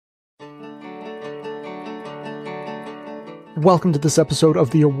Welcome to this episode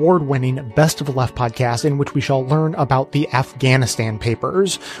of the award-winning Best of the Left podcast, in which we shall learn about the Afghanistan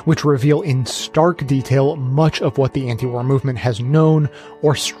papers, which reveal in stark detail much of what the anti-war movement has known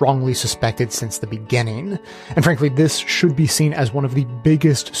or strongly suspected since the beginning. And frankly, this should be seen as one of the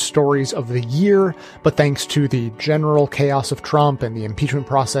biggest stories of the year, but thanks to the general chaos of Trump and the impeachment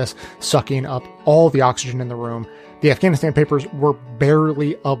process sucking up all the oxygen in the room, the Afghanistan papers were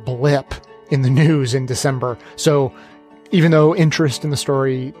barely a blip in the news in December. So even though interest in the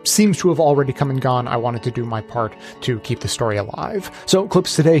story seems to have already come and gone, I wanted to do my part to keep the story alive. So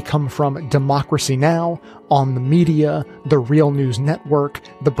clips today come from Democracy Now!, On the Media, The Real News Network,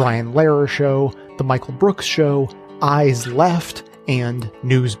 The Brian Lehrer Show, The Michael Brooks Show, Eyes Left, and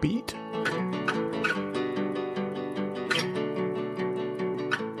Newsbeat.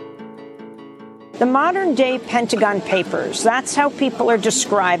 The modern-day Pentagon Papers, that's how people are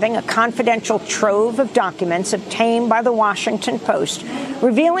describing a confidential trove of documents obtained by the Washington Post,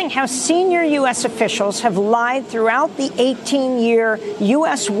 revealing how senior U.S. officials have lied throughout the 18-year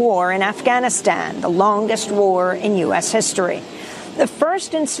U.S. war in Afghanistan, the longest war in U.S. history. The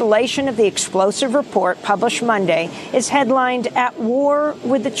first installation of the explosive report, published Monday, is headlined "At War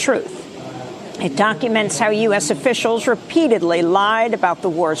with the Truth." It documents how U.S. officials repeatedly lied about the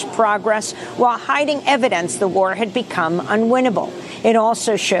war's progress while hiding evidence the war had become unwinnable. It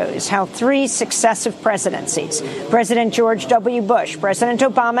also shows how three successive presidencies, President George W. Bush, President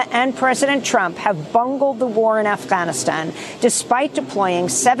Obama, and President Trump, have bungled the war in Afghanistan, despite deploying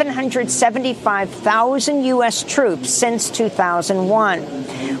 775,000 U.S. troops since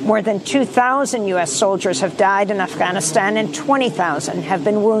 2001. More than 2,000 U.S. soldiers have died in Afghanistan and 20,000 have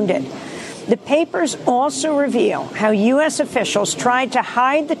been wounded. The papers also reveal how U.S. officials tried to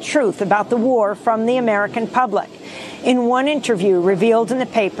hide the truth about the war from the American public. In one interview revealed in the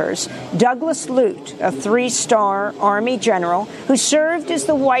papers, Douglas Lute, a three-star Army general who served as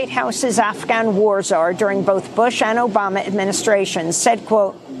the White House's Afghan war czar during both Bush and Obama administrations, said,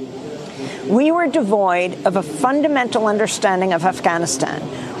 quote, "We were devoid of a fundamental understanding of Afghanistan.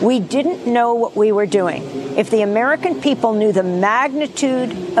 We didn't know what we were doing. If the American people knew the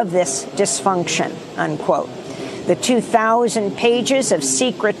magnitude of this dysfunction," unquote. The 2,000 pages of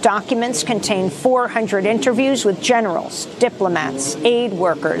secret documents contain 400 interviews with generals, diplomats, aid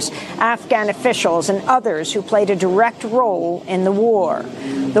workers, Afghan officials, and others who played a direct role in the war.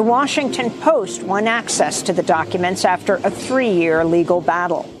 The Washington Post won access to the documents after a 3-year legal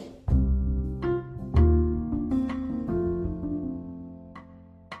battle.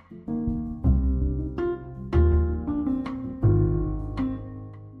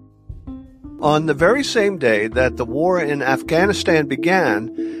 On the very same day that the war in Afghanistan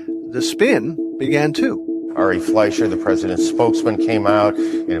began, the spin began too. Ari Fleischer, the president's spokesman, came out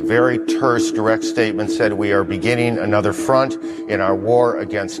in a very terse, direct statement, said we are beginning another front in our war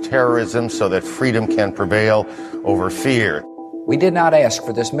against terrorism so that freedom can prevail over fear. We did not ask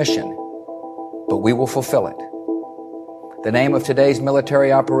for this mission, but we will fulfill it. The name of today's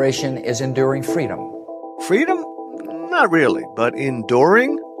military operation is Enduring Freedom. Freedom? Not really, but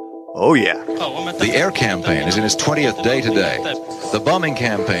enduring? Oh, yeah. The air campaign is in its 20th day today. The bombing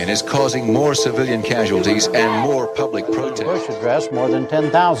campaign is causing more civilian casualties and more public protest. Bush addressed more than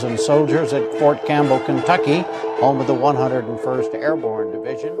 10,000 soldiers at Fort Campbell, Kentucky, home of the 101st Airborne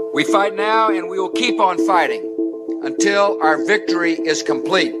Division. We fight now, and we will keep on fighting until our victory is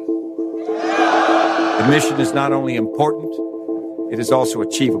complete. The mission is not only important, it is also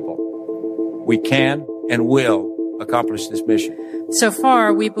achievable. We can and will accomplish this mission. So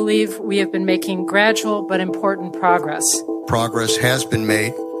far, we believe we have been making gradual but important progress. Progress has been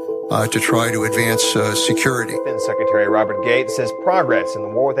made to try to advance security. Defense Secretary Robert Gates says progress in the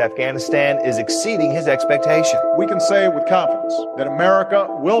war with Afghanistan is exceeding his expectation. We can say with confidence that America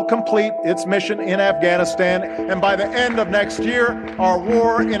will complete its mission in Afghanistan, and by the end of next year, our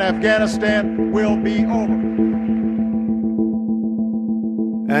war in Afghanistan will be over.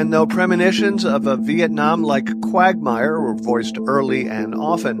 And though premonitions of a Vietnam-like quagmire were voiced early and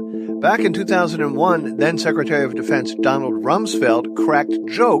often, back in 2001, then Secretary of Defense Donald Rumsfeld cracked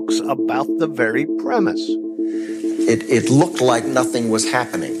jokes about the very premise. It looked like nothing was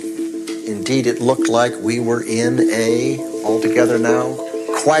happening. Indeed, it looked like we were in a, altogether now,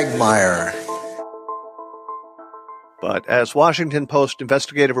 quagmire. But as Washington Post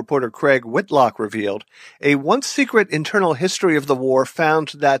investigative reporter Craig Whitlock revealed, a once-secret internal history of the war found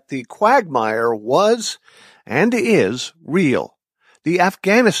that the quagmire was, and is, real. The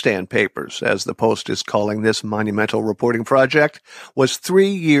Afghanistan Papers, as the Post is calling this monumental reporting project, was 3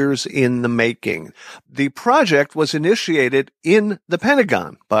 years in the making. The project was initiated in the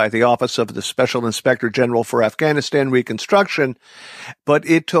Pentagon by the Office of the Special Inspector General for Afghanistan Reconstruction, but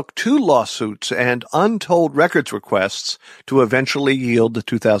it took 2 lawsuits and untold records requests to eventually yield the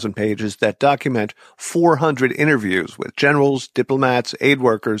 2,000 pages that document 400 interviews with generals, diplomats, aid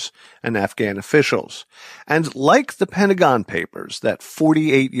workers, and Afghan officials. And like the Pentagon Papers that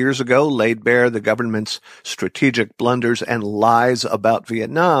 48 years ago laid bare the government's strategic blunders and lies about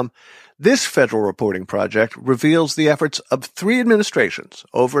Vietnam, this federal reporting project reveals the efforts of 3 administrations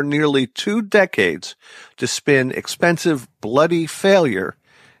over nearly 2 decades to spin expensive, bloody failure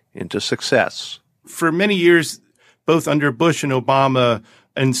into success. For many years, both under Bush and Obama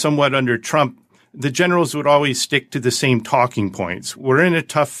and somewhat under Trump, the generals would always stick to the same talking points. We're in a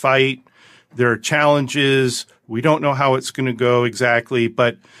tough fight. There are challenges. We don't know how it's going to go exactly,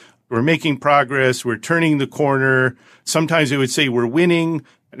 but we're making progress. We're turning the corner. Sometimes they would say we're winning.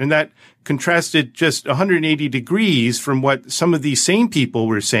 And that contrasted just 180 degrees from what some of these same people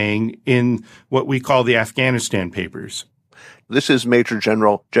were saying in what we call the Afghanistan Papers. This is Major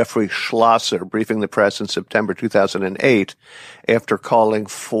General Jeffrey Schlosser briefing the press in September 2008 after calling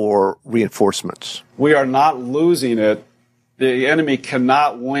for reinforcements. We are not losing it. The enemy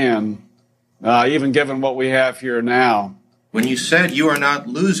cannot win, even given what we have here now. When you said you are not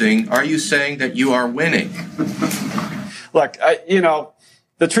losing, are you saying that you are winning? Look,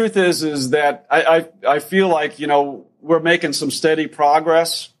 the truth is that I feel like, we're making some steady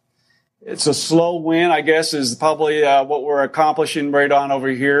progress. It's a slow win, I guess, is probably what we're accomplishing right on over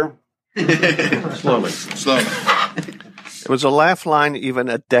here. Slowly. It was a laugh line even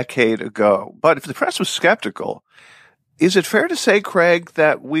a decade ago. But if the press was skeptical, is it fair to say, Craig,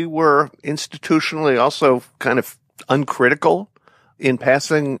 that we were institutionally also kind of uncritical in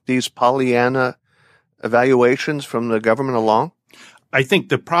passing these Pollyanna evaluations from the government along? I think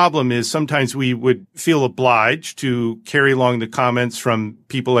the problem is sometimes we would feel obliged to carry along the comments from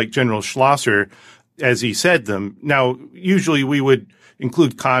people like General Schlosser as he said them. Now, usually we would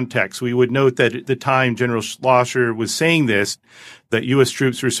include context. We would note that at the time General Schlosser was saying this, that U.S.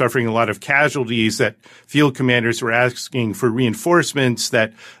 troops were suffering a lot of casualties, that field commanders were asking for reinforcements,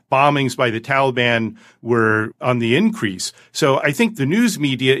 that bombings by the Taliban were on the increase. So I think the news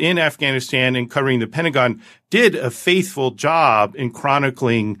media in Afghanistan and covering the Pentagon did a faithful job in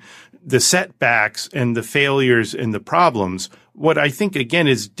chronicling the setbacks and the failures and the problems. What I think, again,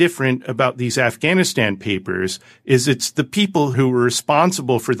 is different about these Afghanistan papers is it's the people who were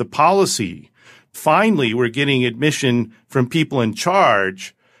responsible for the policy. Finally, we're getting admission from people in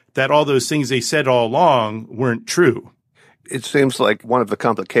charge that all those things they said all along weren't true. It seems like one of the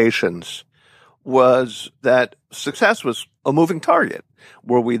complications was that success was a moving target.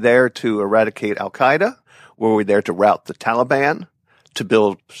 Were we there to eradicate al-Qaeda? Were we there to rout the Taliban? To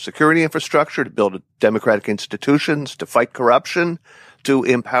build security infrastructure, to build democratic institutions, to fight corruption, to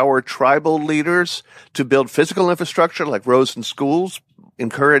empower tribal leaders, to build physical infrastructure like roads and schools,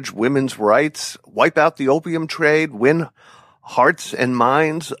 encourage women's rights, wipe out the opium trade, win hearts and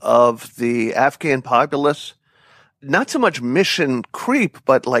minds of the Afghan populace. Not so much mission creep,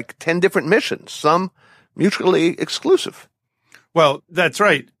 but like 10 different missions, some mutually exclusive. Well, that's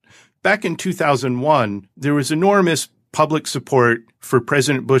right. Back in 2001, there was enormous public support for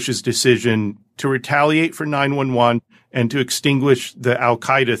President Bush's decision to retaliate for 9/11 and to extinguish the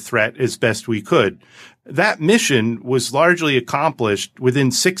al-Qaeda threat as best we could. That mission was largely accomplished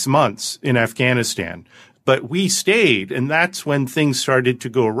within 6 months in Afghanistan. But we stayed, and that's when things started to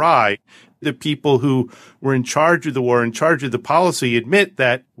go awry. The people who were in charge of the war, in charge of the policy, admit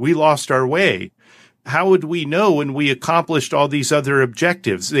that we lost our way. How would we know when we accomplished all these other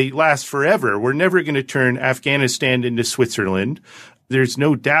objectives? They last forever. We're never going to turn Afghanistan into Switzerland. There's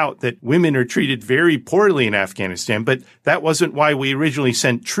no doubt that women are treated very poorly in Afghanistan, but that wasn't why we originally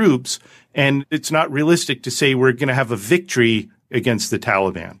sent troops. And it's not realistic to say we're going to have a victory against the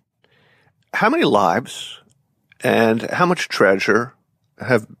Taliban. How many lives and how much treasure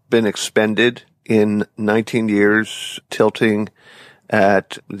have been expended in 19 years tilting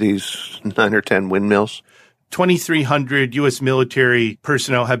at these 9 or 10 windmills? 2,300 U.S. military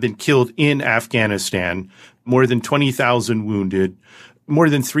personnel have been killed in Afghanistan, more than 20,000 wounded, more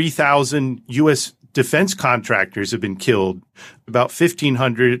than 3,000 U.S. defense contractors have been killed, about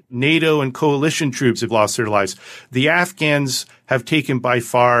 1,500 NATO and coalition troops have lost their lives. The Afghans have taken by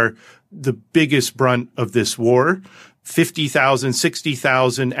far the biggest brunt of this war. 50,000,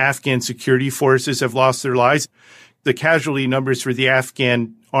 60,000 Afghan security forces have lost their lives. The casualty numbers for the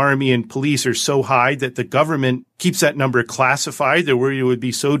Afghan army and police are so high that the government keeps that number classified. They're worried it would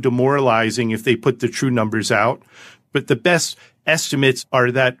be so demoralizing if they put the true numbers out. But the best estimates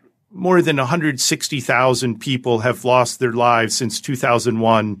are that more than 160,000 people have lost their lives since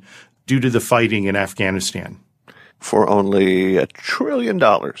 2001 due to the fighting in Afghanistan. For only $1 trillion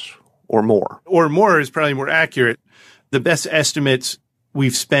or more. Or more is probably more accurate. The best estimates,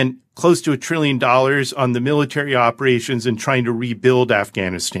 we've spent close to $1 trillion on the military operations and trying to rebuild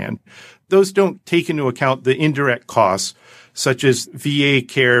Afghanistan. Those don't take into account the indirect costs, such as VA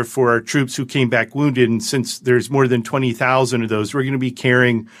care for our troops who came back wounded. And since there's more than 20,000 of those, we're going to be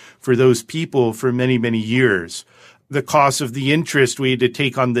caring for those people for many, many years. The cost of the interest we had to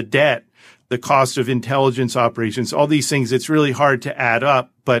take on the debt, the cost of intelligence operations, all these things, it's really hard to add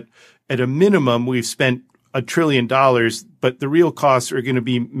up. But at a minimum, we've spent $1 trillion, but the real costs are going to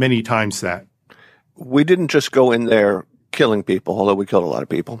be many times that. We didn't just go in there killing people, although we killed a lot of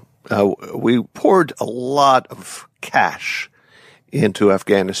people. We poured a lot of cash into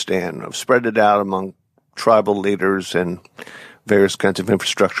Afghanistan, spread it out among tribal leaders and various kinds of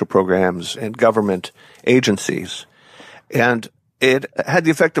infrastructure programs and government agencies. And it had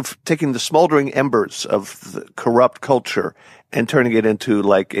the effect of taking the smoldering embers of the corrupt culture and turning it into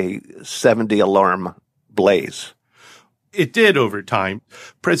like a 70 alarm blaze. It did over time.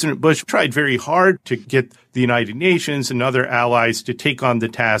 President Bush tried very hard to get the United Nations and other allies to take on the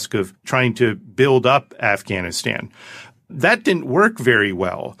task of trying to build up Afghanistan. That didn't work very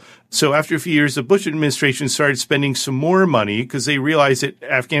well. So after a few years, the Bush administration started spending some more money because they realized that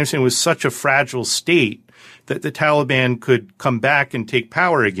Afghanistan was such a fragile state that the Taliban could come back and take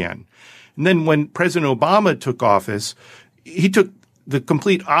power again. And then when President Obama took office, he took the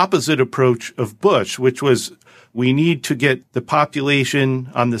complete opposite approach of Bush, which was we need to get the population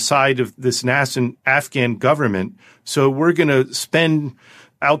on the side of this nascent Afghan government. So we're going to spend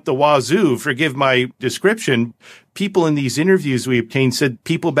out the wazoo, forgive my description. People in these interviews we obtained said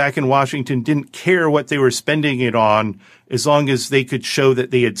people back in Washington didn't care what they were spending it on as long as they could show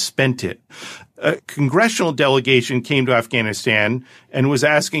that they had spent it. A congressional delegation came to Afghanistan and was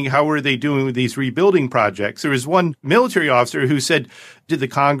asking how were they doing with these rebuilding projects. There was one military officer who said to the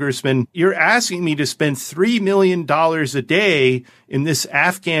congressman, "You're asking me to spend $3 million a day in this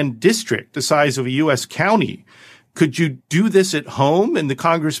Afghan district the size of a U.S. county. Could you do this at home?" And the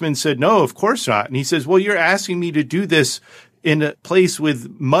congressman said, "No, of course not." And he says, "Well, you're asking me to do this in a place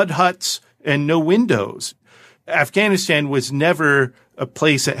with mud huts and no windows." Afghanistan was never a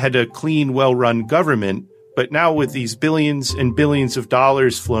place that had a clean, well-run government. But now with these billions and billions of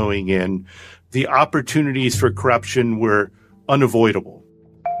dollars flowing in, the opportunities for corruption were unavoidable.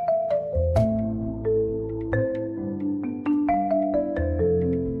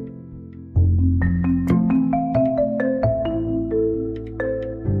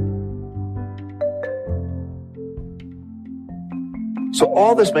 So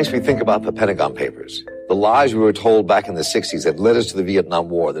all this makes me think about the Pentagon Papers, the lies we were told back in the 60s that led us to the Vietnam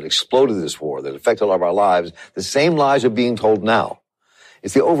War, that exploded this war, that affected all of our lives. The same lies are being told now.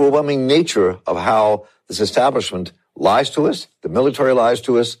 It's the overwhelming nature of how this establishment lies to us, the military lies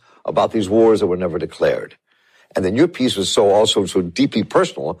to us about these wars that were never declared. And then your piece was so deeply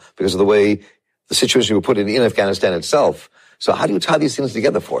personal because of the way the situation you were put in Afghanistan itself. So how do you tie these things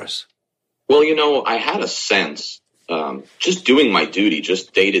together for us? Well, I had a sense, just doing my duty,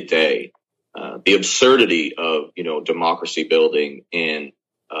 just day to day, the absurdity of, democracy building in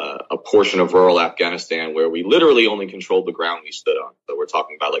a portion of rural Afghanistan where we literally only controlled the ground we stood on. So we're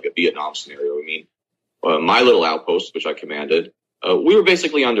talking about like a Vietnam scenario. My little outpost, which I commanded, we were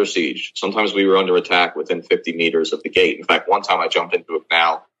basically under siege. Sometimes we were under attack within 50 meters of the gate. In fact, one time I jumped into a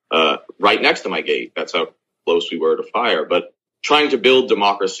canal right next to my gate. That's how close we were to fire. But trying to build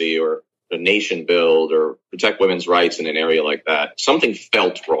democracy or a nation build or protect women's rights in an area like that, something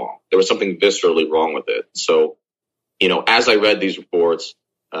felt wrong. There was something viscerally wrong with it. So, as I read these reports,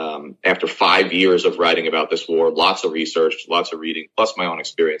 after 5 years of writing about this war, lots of research, lots of reading, plus my own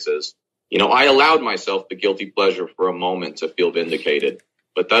experiences, I allowed myself the guilty pleasure for a moment to feel vindicated.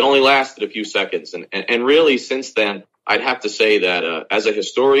 But that only lasted a few seconds. And really, since then, I'd have to say that as a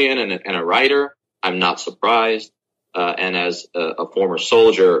historian and a writer, I'm not surprised. And as a former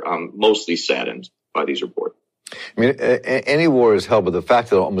soldier, I'm mostly saddened by these reports. Any war is hell, but the fact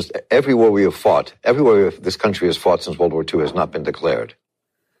that almost every war we have fought, every war this country has fought since World War II has not been declared.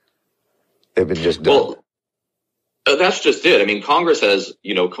 They've been just done. Well, that's just it. Congress has,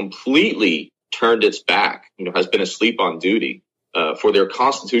 completely turned its back, has been asleep on duty for their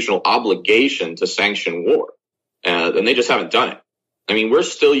constitutional obligation to sanction war. And they just haven't done it. We're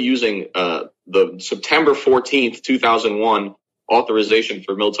still using the September 14th, 2001 authorization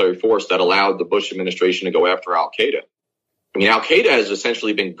for military force that allowed the Bush administration to go after al-Qaeda. I mean, al-Qaeda has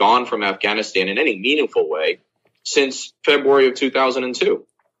essentially been gone from Afghanistan in any meaningful way since February of 2002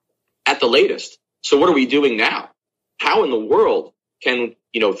 at the latest. So what are we doing now? How in the world can,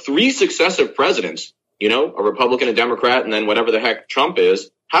 three successive presidents, a Republican, a Democrat, and then whatever the heck Trump is,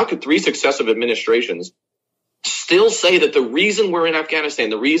 how could three successive administrations still say that the reason we're in Afghanistan,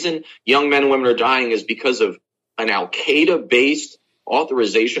 the reason young men and women are dying is because of an al-Qaeda-based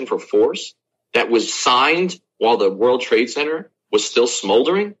authorization for force that was signed while the World Trade Center was still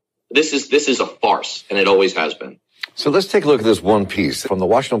smoldering? This is a farce, and it always has been. So let's take a look at this one piece from the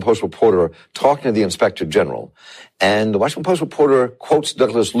Washington Post reporter talking to the Inspector General. And the Washington Post reporter quotes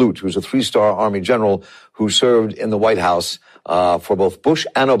Douglas Lute, who's a three-star Army general who served in the White House for both Bush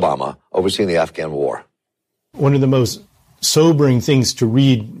and Obama, overseeing the Afghan war. One of the most sobering things to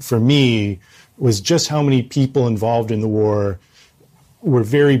read for me was just how many people involved in the war were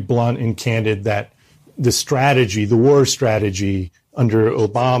very blunt and candid that the war strategy under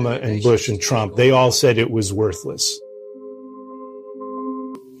Obama and Bush and Trump, they all said it was worthless.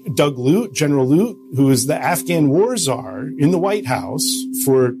 Doug Lute, General Lute, who is the Afghan war czar in the White House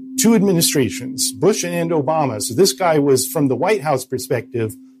for two administrations, Bush and Obama. So this guy was, from the White House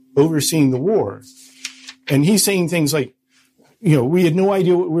perspective, overseeing the war. And he's saying things like, we had no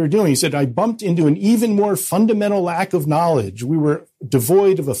idea what we were doing. He said, I bumped into an even more fundamental lack of knowledge. We were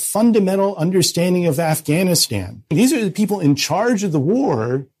devoid of a fundamental understanding of Afghanistan. And these are the people in charge of the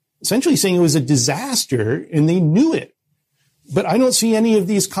war, essentially saying it was a disaster, and they knew it. But I don't see any of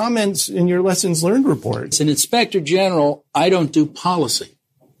these comments in your lessons learned report. As an Inspector General, I don't do policy.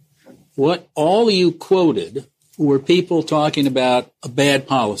 What all you quoted were people talking about a bad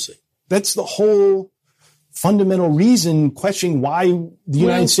policy. That's the whole fundamental reason questioning why the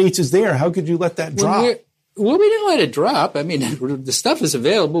United States is there. How could you let that drop? We didn't let it drop. I mean, the stuff is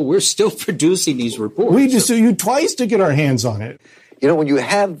available. We're still producing these reports. We just sued you twice to get our hands on it. When you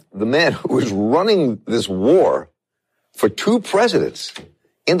have the man who is running this war for two presidents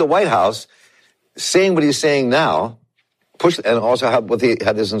in the White House saying what he's saying now, and also what he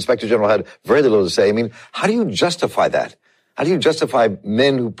had, this Inspector General had very little to say. I mean, how do you justify that? How do you justify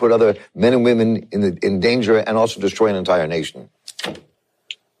men who put other men and women in danger and also destroy an entire nation?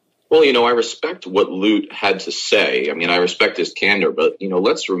 Well, I respect what Lute had to say. I mean, I respect his candor, but,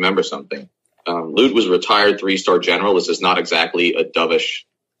 let's remember something. Lute was a retired three-star general. This is not exactly a dovish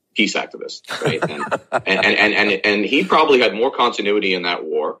peace activist, right? And he probably had more continuity in that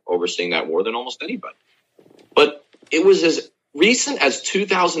war, overseeing that war, than almost anybody. But it was as recent as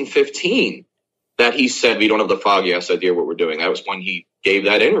 2015 that he said, we don't have the foggiest idea what we're doing. That was when he gave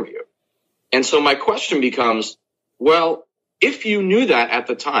that interview. And so my question becomes, well, if you knew that at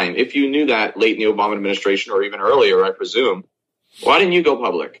the time, if you knew that late in the Obama administration or even earlier, I presume, why didn't you go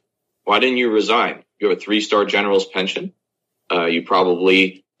public? Why didn't you resign? You have a three-star general's pension. You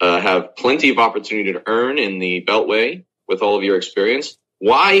probably have plenty of opportunity to earn in the Beltway with all of your experience.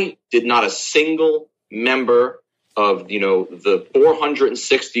 Why did not a single member of, the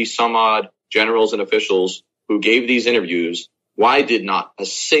 460 some odd generals and officials who gave these interviews, why did not a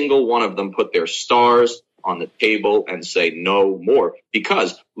single one of them put their stars on the table and say no more?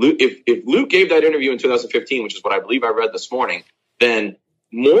 Because if Luke gave that interview in 2015, which is what I believe I read this morning, then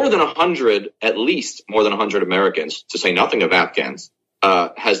at least more than 100 Americans, to say nothing of Afghans,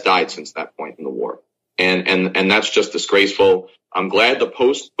 has died since that point in the war. And that's just disgraceful. I'm glad the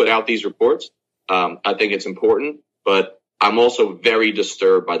Post put out these reports. I think it's important, but I'm also very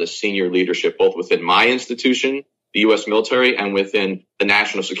disturbed by the senior leadership, both within my institution, the U.S. military, and within the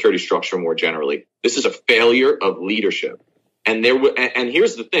national security structure more generally. This is a failure of leadership. And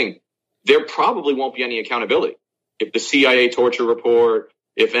here's the thing. There probably won't be any accountability. If the CIA torture report,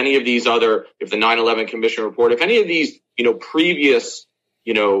 if any of these if the 9/11 Commission report, if any of these, previous,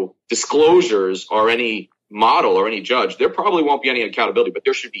 disclosures are any model or any judge, there probably won't be any accountability, but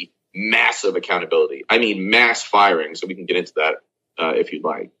there should be massive accountability. I mean, mass firing. So we can get into that if you'd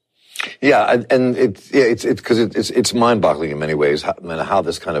like. Yeah, and it's mind-boggling in many ways how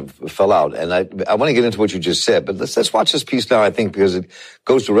this kind of fell out. And I want to get into what you just said, but let's watch this piece now, I think, because it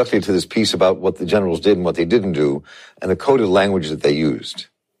goes directly to this piece about what the generals did and what they didn't do and the coded language that they used.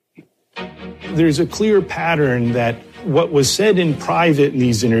 There's a clear pattern that what was said in private in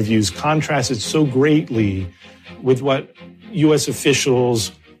these interviews contrasted so greatly with what U.S.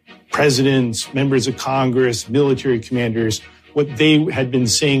 officials, presidents, members of Congress, military commanders what they had been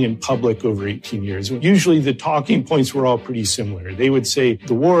saying in public over 18 years. Usually the talking points were all pretty similar. They would say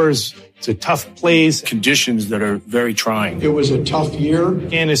the war is it's a tough place. Conditions that are very trying. It was a tough year.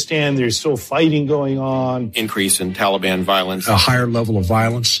 Afghanistan, there's still fighting going on. Increase in Taliban violence. A higher level of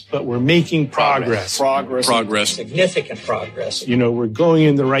violence. But we're making progress. Progress. Significant progress. We're going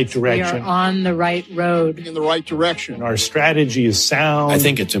in the right direction. We are on the right road. In the right direction. Our strategy is sound. I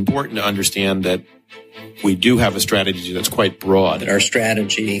think it's important to understand that we do have a strategy that's quite broad. That our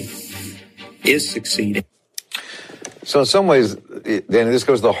strategy is succeeding. So in some ways, Danny, this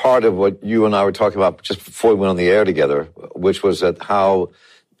goes to the heart of what you and I were talking about just before we went on the air together, which was that how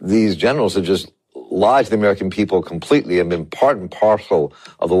these generals have just lied to the American people completely and been part and parcel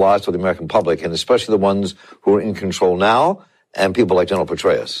of the lies to the American public, and especially the ones who are in control now and people like General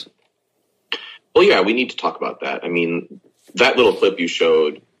Petraeus. Well, yeah, we need to talk about that. I mean, that little clip you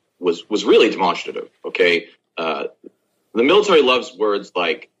showed was really demonstrative, okay? The military loves words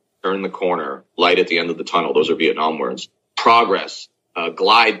like turn the corner, light at the end of the tunnel. Those are Vietnam words. Progress,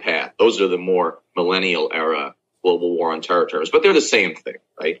 glide path. Those are the more millennial era global war on terror terms, but they're the same thing,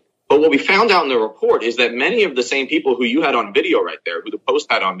 right? But what we found out in the report is that many of the same people who you had on video right there, who the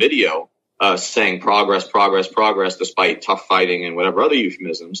Post had on video, saying progress, progress, progress, despite tough fighting and whatever other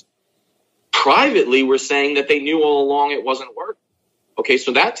euphemisms, privately were saying that they knew all along it wasn't working. Okay,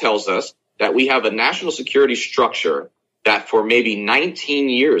 so that tells us that we have a national security structure that for maybe 19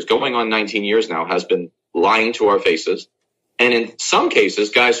 years, going on 19 years now, has been lying to our faces. And in some cases,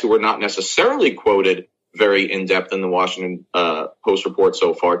 guys who were not necessarily quoted very in-depth in the Washington Post report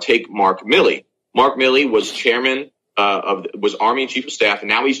so far, take Mark Milley. Mark Milley was was Army Chief of Staff, and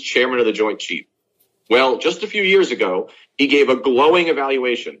now he's chairman of the Joint Chief. Well, just a few years ago, he gave a glowing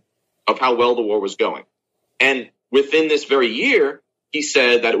evaluation of how well the war was going. And within this very year, he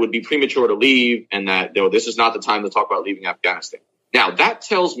said that it would be premature to leave and that this is not the time to talk about leaving Afghanistan. Now, that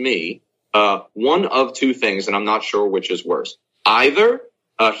tells me one of two things, and I'm not sure which is worse. Either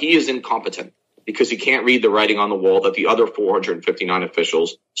he is incompetent because he can't read the writing on the wall that the other 459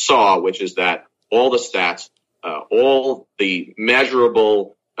 officials saw, which is that all the stats, all the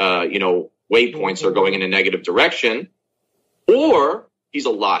measurable, waypoints are going in a negative direction, or he's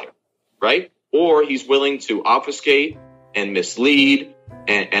a liar, right? Or he's willing to obfuscate and mislead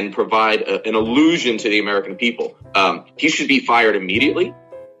and provide an illusion to the American people. He should be fired immediately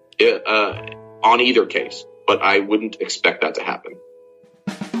on either case, but I wouldn't expect that to happen.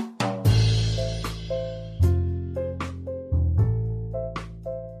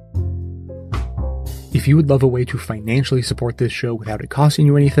 If you would love a way to financially support this show without it costing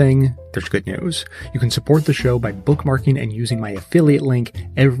you anything, there's good news. You can support the show by bookmarking and using my affiliate link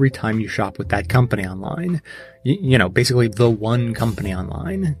every time you shop with that company online. Basically the one company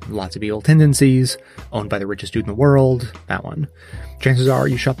online. Lots of evil tendencies, owned by the richest dude in the world, that one. Chances are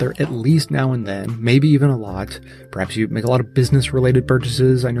you shop there at least now and then, maybe even a lot. Perhaps you make a lot of business-related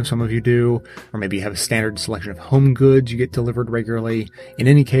purchases, I know some of you do, or maybe you have a standard selection of home goods you get delivered regularly. In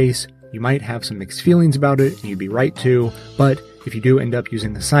any case, you might have some mixed feelings about it, and you'd be right to, but if you do end up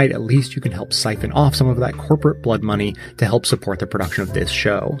using the site, at least you can help siphon off some of that corporate blood money to help support the production of this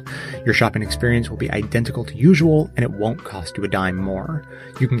show. Your shopping experience will be identical to usual, and it won't cost you a dime more.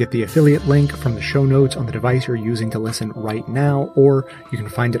 You can get the affiliate link from the show notes on the device you're using to listen right now, or you can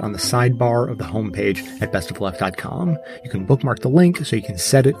find it on the sidebar of the homepage at bestofleft.com. You can bookmark the link so you can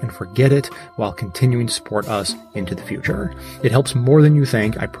set it and forget it while continuing to support us into the future. It helps more than you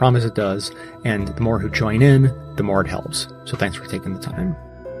think, I promise it does, and the more who join in, the more it helps. So thanks for taking the time.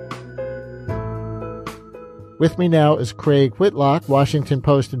 With me now is Craig Whitlock, Washington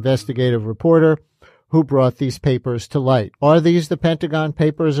Post investigative reporter, who brought these papers to light. Are these the Pentagon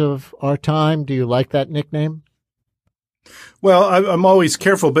Papers of our time? Do you like that nickname? Well, I'm always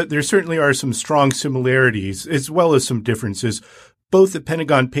careful, but there certainly are some strong similarities as well as some differences. Both the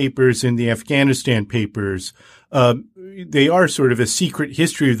Pentagon Papers and the Afghanistan Papers, they are sort of a secret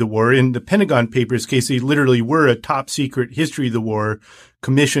history of the war. In the Pentagon Papers case, they literally were a top secret history of the war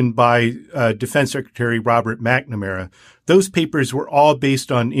commissioned by Defense Secretary Robert McNamara. Those papers were all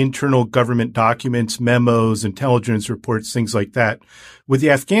based on internal government documents, memos, intelligence reports, things like that. With the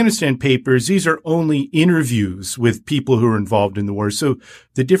Afghanistan Papers, these are only interviews with people who are involved in the war. So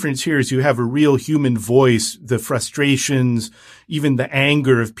the difference here is you have a real human voice, the frustrations, even the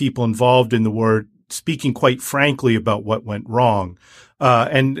anger of people involved in the war, speaking quite frankly about what went wrong.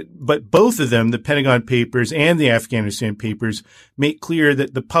 But both of them, the Pentagon Papers and the Afghanistan Papers, make clear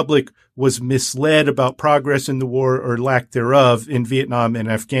that the public was misled about progress in the war or lack thereof in Vietnam and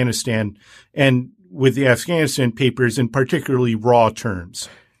Afghanistan, and with the Afghanistan Papers in particularly raw terms.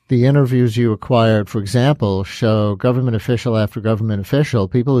 the interviews you acquired, for example, show government official after government official,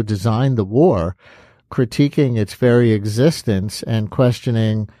 people who designed the war, critiquing its very existence and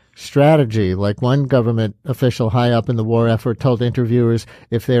questioning strategy. Like one government official high up in the war effort told interviewers,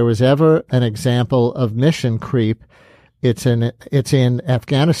 if there was ever an example of mission creep, it's in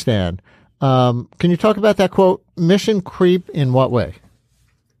Afghanistan. Can you talk about that quote? Mission creep in what way?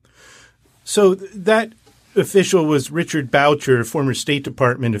 So that official was Richard Boucher, former State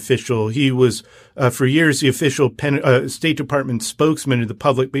Department official. He was, for years, the official State Department spokesman to the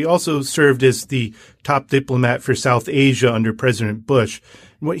public, but he also served as the top diplomat for South Asia under President Bush.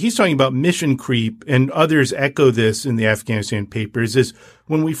 And what he's talking about mission creep, and others echo this in the Afghanistan papers, is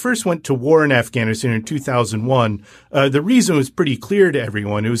when we first went to war in Afghanistan in 2001, the reason was pretty clear to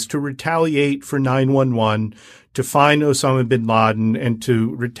everyone. It was to retaliate for 9/11, to find Osama bin Laden, and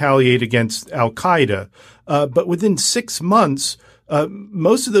to retaliate against al-Qaeda. But within 6 months,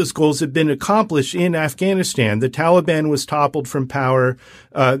 most of those goals had been accomplished in Afghanistan. The Taliban was toppled from power.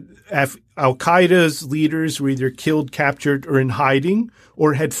 Al-Qaeda's leaders were either killed, captured, or in hiding,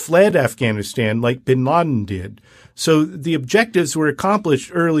 or had fled Afghanistan like bin Laden did. So the objectives were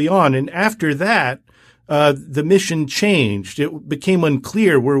accomplished early on. And after that, the mission changed. It became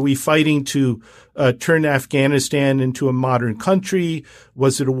unclear. Were we fighting to turn Afghanistan into a modern country?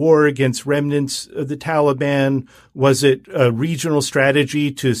 Was it a war against remnants of the Taliban? Was it a regional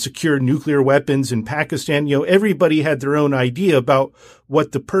strategy to secure nuclear weapons in Pakistan? You know, everybody had their own idea about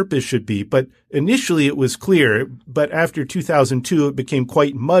what the purpose should be. But initially it was clear. But after 2002, it became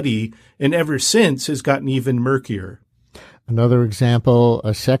quite muddy, and ever since has gotten even murkier. Another example,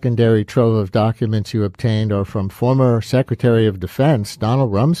 a secondary trove of documents you obtained are from former Secretary of Defense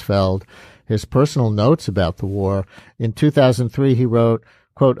Donald Rumsfeld, his personal notes about the war. In 2003, he wrote,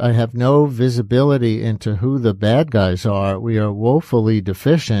 quote, I have no visibility into who the bad guys are. We are woefully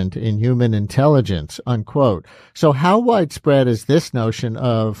deficient in human intelligence, unquote. So how widespread is this notion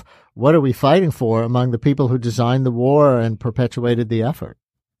of what are we fighting for among the people who designed the war and perpetuated the effort?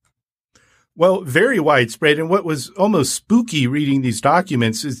 Well, very widespread. And what was almost spooky reading these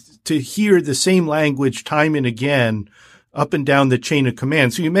documents is to hear the same language time and again up and down the chain of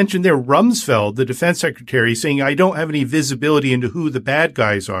command. So you mentioned there Rumsfeld, the defense secretary, saying, I don't have any visibility into who the bad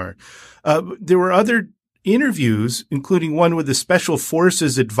guys are. There were other interviews, including one with a special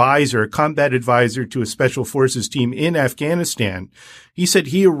forces advisor, a combat advisor to a special forces team in Afghanistan. He said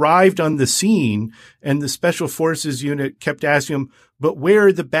he arrived on the scene and the special forces unit kept asking him, but where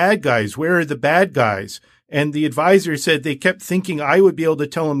are the bad guys? Where are the bad guys? And the advisor said they kept thinking I would be able to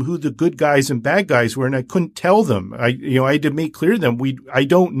tell them who the good guys and bad guys were, and I couldn't tell them. I had to make clear to them, I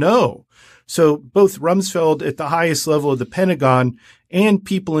don't know. So both Rumsfeld at the highest level of the Pentagon and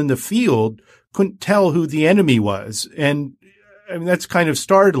people in the field couldn't tell who the enemy was. And I mean, that's kind of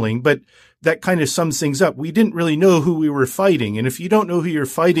startling, but that kind of sums things up. We didn't really know who we were fighting. And if you don't know who you're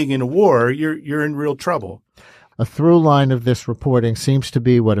fighting in a war, you're in real trouble. A through line of this reporting seems to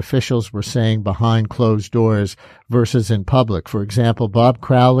be what officials were saying behind closed doors versus in public. For example, Bob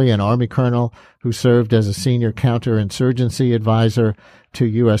Crowley, an Army colonel who served as a senior counterinsurgency advisor to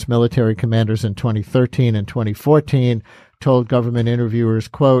U.S. military commanders in 2013 and 2014, told government interviewers,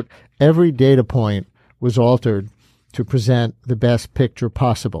 quote, every data point was altered to present the best picture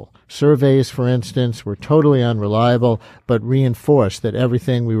possible. Surveys, for instance, were totally unreliable, but reinforced that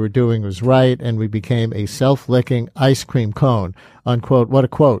everything we were doing was right, and we became a self-licking ice cream cone, unquote. What a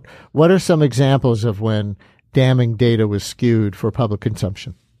quote. What are some examples of when damning data was skewed for public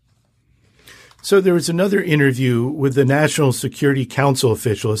consumption? So there was another interview with the National Security Council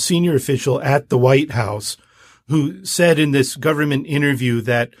official, a senior official at the White House, who said in this government interview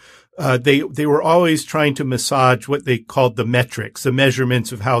that they were always trying to massage what they called the metrics, the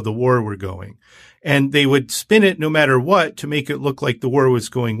measurements of how the war were going. And they would spin it no matter what to make it look like the war was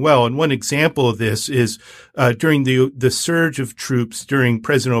going well. And one example of this is during the surge of troops during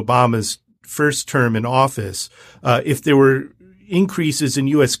President Obama's first term in office. If there were increases in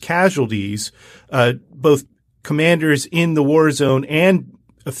U.S. casualties, both commanders in the war zone and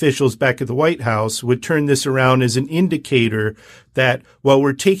officials back at the White House would turn this around as an indicator that, well,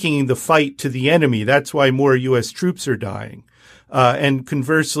 we're taking the fight to the enemy. That's why more U.S. troops are dying. And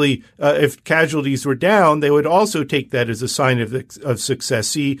conversely, if casualties were down, they would also take that as a sign of success.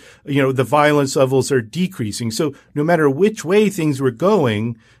 See, the violence levels are decreasing. So no matter which way things were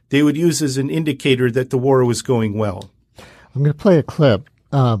going, they would use as an indicator that the war was going well. I'm going to play a clip.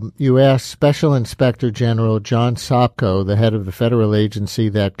 You asked Special Inspector General John Sopko, the head of the federal agency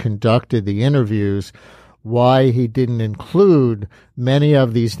that conducted the interviews, why he didn't include many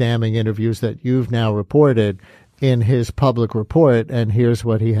of these damning interviews that you've now reported in his public report, and here's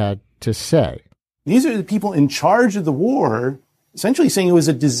what he had to say. These are the people in charge of the war essentially saying it was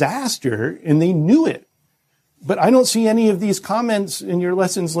a disaster, and they knew it. But I don't see any of these comments in your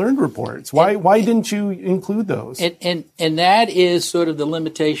lessons learned reports. Why didn't you include those? And that is sort of the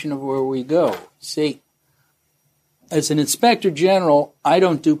limitation of where we go. See, as an inspector general, I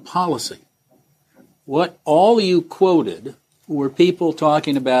don't do policy. What all you quoted were people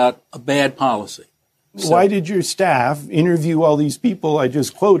talking about a bad policy. So, why did your staff interview all these people I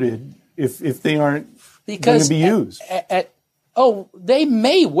just quoted if they aren't going to be used? They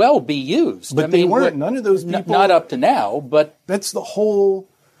may well be used. But they weren't. None of those people. Not up to now, but. That's the whole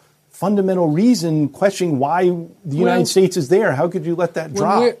fundamental reason questioning why the United States is there. How could you let that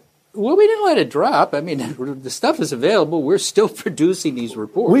drop? Well, we didn't let it drop. I mean, the stuff is available. We're still producing these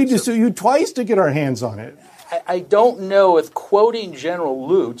reports. We just sued you twice to get our hands on it. I don't know if quoting General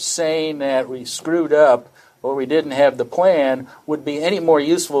Lute saying that we screwed up or we didn't have the plan would be any more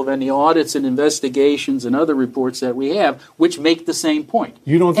useful than the audits and investigations and other reports that we have, which make the same point.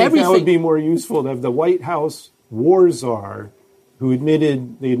 You don't think that would be more useful to have the White House war czar who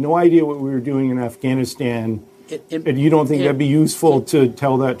admitted they had no idea what we were doing in Afghanistan, and you don't think that'd be useful to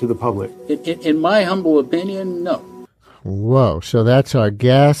tell that to the public? In my humble opinion, no. Whoa. So that's our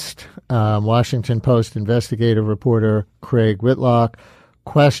guest, Washington Post investigative reporter Craig Whitlock,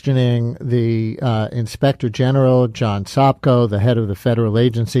 questioning the Inspector General, John Sopko, the head of the federal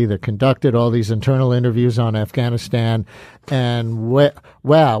agency that conducted all these internal interviews on Afghanistan. And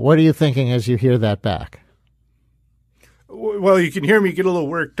wow, what are you thinking as you hear that back? Well, you can hear me get a little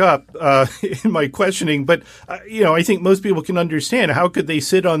worked up in my questioning, but, I think most people can understand how could they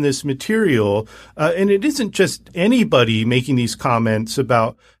sit on this material. And it isn't just anybody making these comments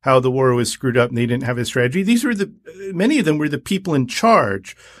about how the war was screwed up and they didn't have a strategy. These were many of them were the people in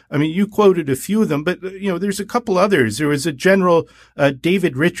charge. I mean, you quoted a few of them, but, there's a couple others. There was a General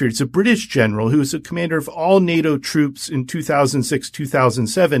David Richards, a British general who was a commander of all NATO troops in 2006,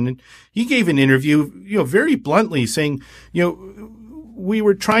 2007. And he gave an interview, very bluntly saying, we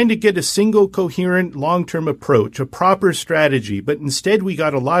were trying to get a single coherent long-term approach, a proper strategy, but instead we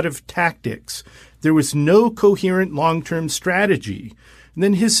got a lot of tactics. There was no coherent long-term strategy. And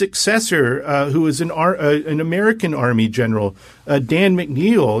then his successor, who was an American Army general, Dan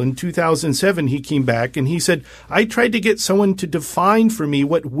McNeill, in 2007, he came back and he said, I tried to get someone to define for me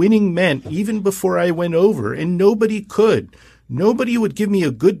what winning meant even before I went over, and nobody could. Nobody would give me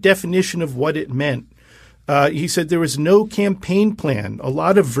a good definition of what it meant. He said there was no campaign plan, a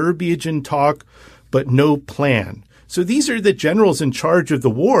lot of verbiage and talk, but no plan. So these are the generals in charge of the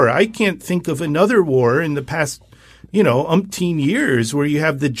war. I can't think of another war in the past, umpteen years where you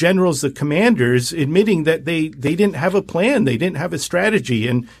have the generals, the commanders admitting that they didn't have a plan. They didn't have a strategy.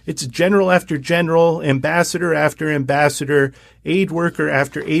 And it's general after general, ambassador after ambassador, aid worker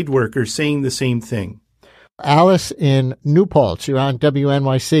after aid worker saying the same thing. Alice in New Paltz, you're on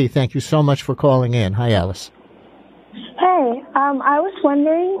WNYC. Thank you so much for calling in. Hi, Alice. Hey, I was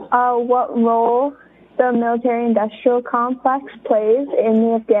wondering what role the military-industrial complex plays in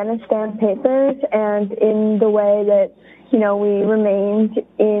the Afghanistan papers and in the way that, we remained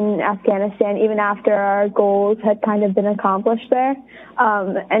in Afghanistan even after our goals had kind of been accomplished there.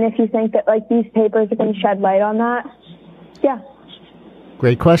 And if you think that, these papers are going to shed light on that. Yeah.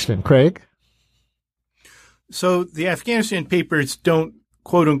 Great question. Craig? So the Afghanistan papers don't,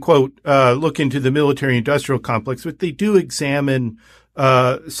 quote unquote, look into the military industrial complex, but they do examine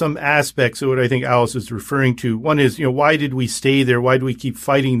some aspects of what I think Alice is referring to. One is, why did we stay there? Why do we keep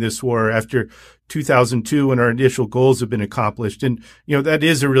fighting this war after 2002 when our initial goals have been accomplished? And, that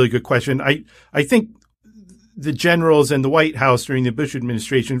is a really good question. I think the generals and the White House during the Bush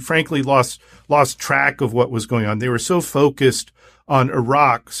administration, frankly, lost track of what was going on. They were so focused on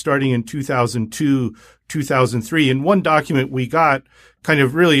Iraq starting in 2002, 2003. And one document we got kind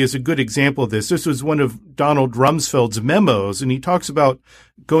of really is a good example of this. This was one of Donald Rumsfeld's memos, and he talks about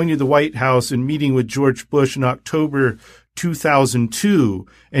going to the White House and meeting with George Bush in October 2002.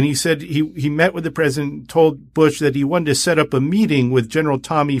 And he said he met with the president, told Bush that he wanted to set up a meeting with General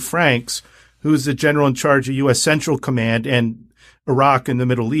Tommy Franks, who's the general in charge of U.S. Central Command and Iraq and the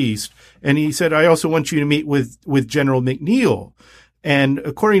Middle East. And he said, I also want you to meet with General McNeill. And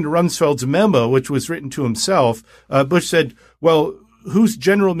according to Rumsfeld's memo, which was written to himself, Bush said, well, who's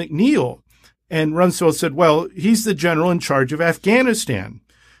General McNeill? And Rumsfeld said, well, he's the general in charge of Afghanistan.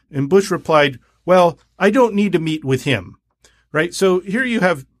 And Bush replied, well, I don't need to meet with him. Right? So here you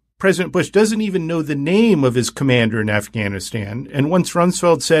have President Bush doesn't even know the name of his commander in Afghanistan. And once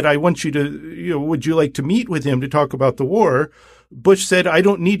Rumsfeld said, I want you to, would you like to meet with him to talk about the war? Bush said, I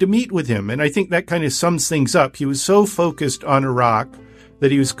don't need to meet with him. And I think that kind of sums things up. He was so focused on Iraq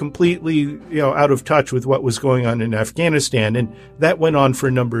that he was completely, out of touch with what was going on in Afghanistan. And that went on for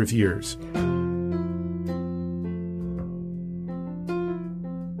a number of years.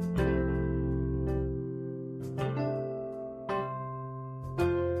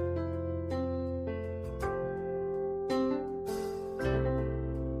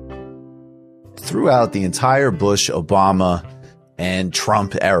 Throughout the entire Bush, Obama, and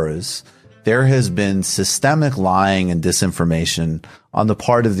Trump eras, there has been systemic lying and disinformation on the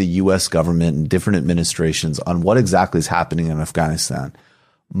part of the U.S. government and different administrations on what exactly is happening in Afghanistan.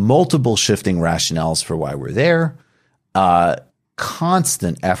 Multiple shifting rationales for why we're there,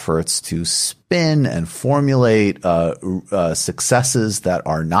 constant efforts to spin and formulate successes that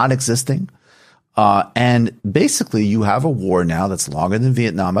are not existing. And basically, you have a war now that's longer than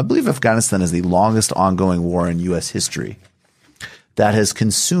Vietnam. I believe Afghanistan is the longest ongoing war in U.S. history that has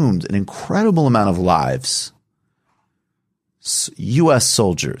consumed an incredible amount of lives, U.S.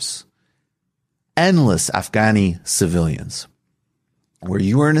 soldiers, endless Afghani civilians, where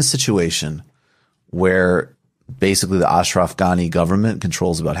you are in a situation where basically the Ashraf Ghani government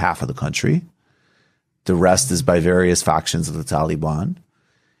controls about half of the country. The rest is by various factions of the Taliban.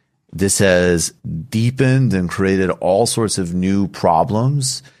 This has deepened and created all sorts of new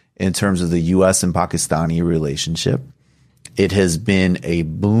problems in terms of the U.S. and Pakistani relationship. It has been a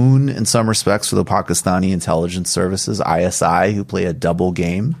boon in some respects for the Pakistani intelligence services, ISI, who play a double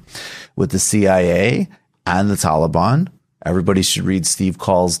game with the CIA and the Taliban. Everybody should read Steve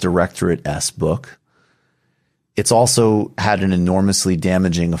Call's Directorate S book. It's also had an enormously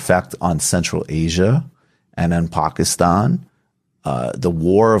damaging effect on Central Asia and on Pakistan. The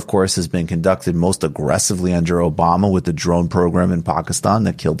war, of course, has been conducted most aggressively under Obama with the drone program in Pakistan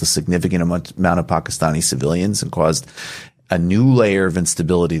that killed a significant amount of Pakistani civilians and caused a new layer of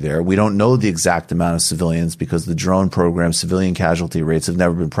instability there. We don't know the exact amount of civilians because the drone program civilian casualty rates have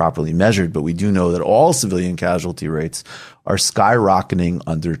never been properly measured, but we do know that all civilian casualty rates are skyrocketing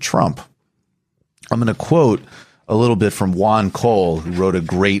under Trump. I'm going to quote a little bit from Juan Cole, who wrote a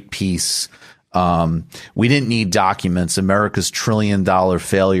great piece. We didn't need documents. America's $1 trillion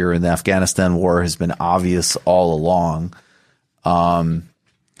failure in the Afghanistan war has been obvious all along.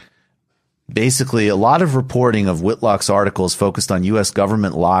 Basically, a lot of reporting of Whitlock's articles focused on U.S.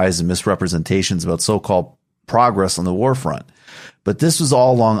 government lies and misrepresentations about so-called progress on the war front. But this was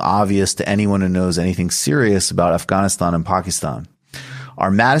all along obvious to anyone who knows anything serious about Afghanistan and Pakistan. Our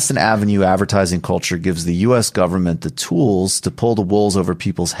Madison Avenue advertising culture gives the U.S. government the tools to pull the wools over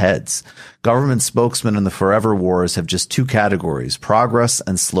people's heads. Government spokesmen in the forever wars have just two categories, progress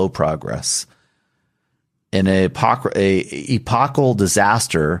and slow progress. In a epochal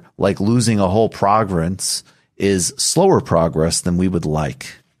disaster, like losing a whole province, is slower progress than we would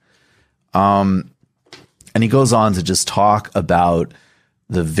like. And he goes on to just talk about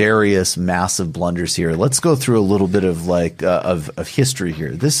the various massive blunders here. Let's go through a little bit of of history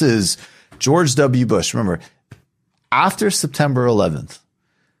here. This is George W. Bush. Remember, after September 11th,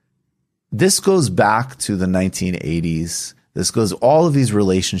 this goes back to the 1980s. All of these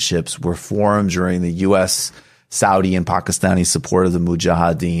relationships were formed during the U.S., Saudi, and Pakistani support of the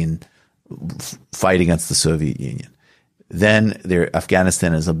Mujahideen fight against the Soviet Union. Then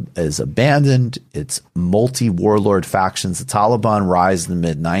Afghanistan is abandoned. It's multi-warlord factions. The Taliban rise in the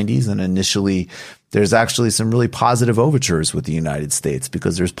mid-90s, and initially there's actually some really positive overtures with the United States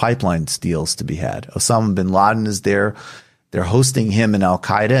because there's pipeline deals to be had. Osama bin Laden is there. They're hosting him in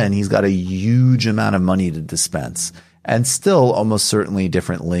Al-Qaeda, and he's got a huge amount of money to dispense. And still almost certainly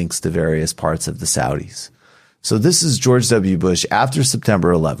different links to various parts of the Saudis. So this is George W. Bush after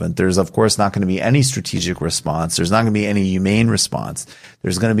September 11th. There's, of course, not going to be any strategic response. There's not going to be any humane response.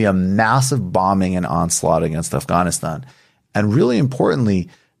 There's going to be a massive bombing and onslaught against Afghanistan. And really importantly,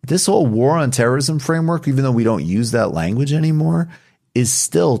 this whole war on terrorism framework, even though we don't use that language anymore, is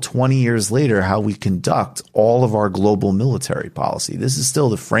still 20 years later how we conduct all of our global military policy. This is still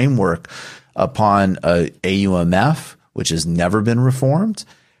the framework upon AUMF, which has never been reformed.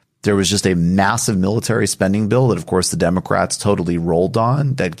 There was just a massive military spending bill that, of course, the Democrats totally rolled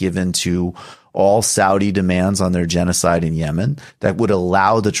on that give into all Saudi demands on their genocide in Yemen that would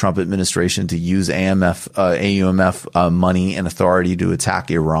allow the Trump administration to use AUMF money and authority to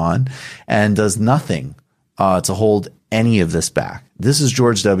attack Iran and does nothing to hold any of this back. This is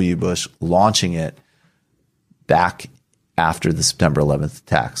George W. Bush launching it back after the September 11th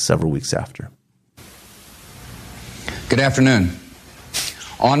attacks, several weeks after. Good afternoon.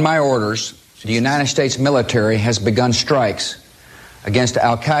 On my orders, the United States military has begun strikes against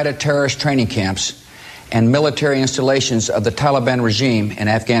al-Qaeda terrorist training camps and military installations of the Taliban regime in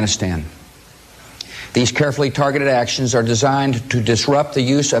Afghanistan. These carefully targeted actions are designed to disrupt the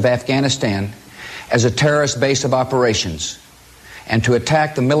use of Afghanistan as a terrorist base of operations and to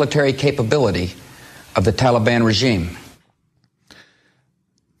attack the military capability of the Taliban regime.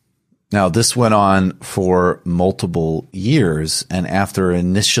 Now, this went on for multiple years, and after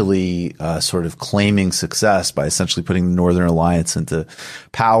initially sort of claiming success by essentially putting the Northern Alliance into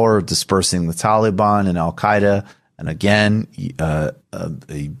power, dispersing the Taliban and al-Qaeda, and again, a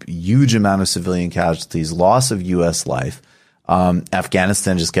huge amount of civilian casualties, loss of U.S. life,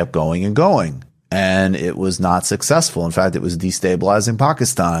 Afghanistan just kept going and going, and it was not successful. In fact, it was destabilizing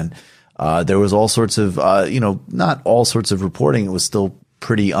Pakistan. There was all sorts of, not all sorts of reporting. It was still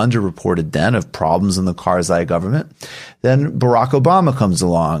pretty underreported then of problems in the Karzai government. Then Barack Obama comes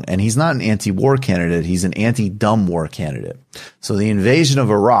along, and he's not an anti-war candidate. He's an anti-dumb war candidate. So the invasion of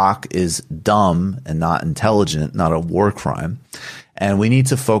Iraq is dumb and not intelligent, not a war crime. And we need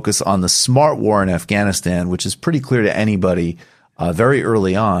to focus on the smart war in Afghanistan, which is pretty clear to anybody very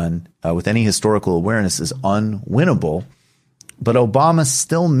early on with any historical awareness is unwinnable. But Obama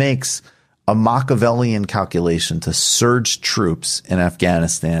still makes a Machiavellian calculation to surge troops in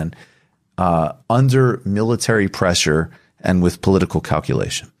Afghanistan under military pressure and with political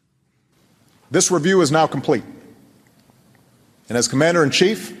calculation. This review is now complete. And as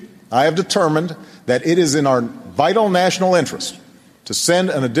Commander-in-Chief, I have determined that it is in our vital national interest to send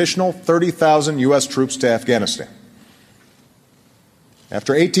an additional 30,000 U.S. troops to Afghanistan.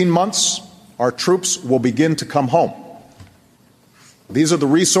 After 18 months, our troops will begin to come home. These are the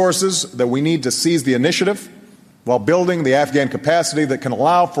resources that we need to seize the initiative while building the Afghan capacity that can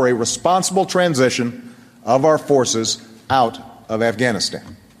allow for a responsible transition of our forces out of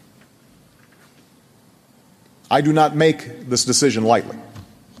Afghanistan. I do not make this decision lightly.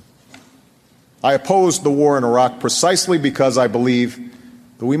 I opposed the war in Iraq precisely because I believe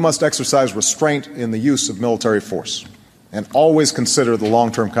that we must exercise restraint in the use of military force and always consider the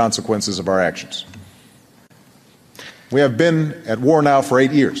long-term consequences of our actions. We have been at war now for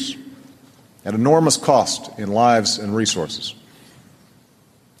 8 years, at enormous cost in lives and resources.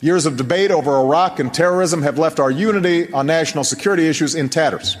 Years of debate over Iraq and terrorism have left our unity on national security issues in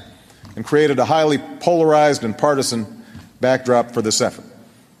tatters and created a highly polarized and partisan backdrop for this effort.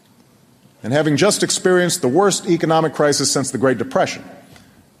 And having just experienced the worst economic crisis since the Great Depression,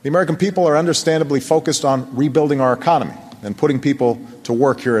 the American people are understandably focused on rebuilding our economy and putting people to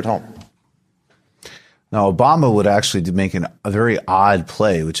work here at home. Now, Obama would actually make a very odd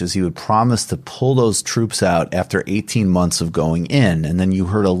play, which is he would promise to pull those troops out after 18 months of going in. And then you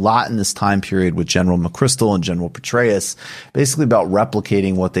heard a lot in this time period with General McChrystal and General Petraeus, basically about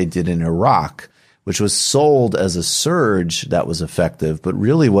replicating what they did in Iraq, which was sold as a surge that was effective. But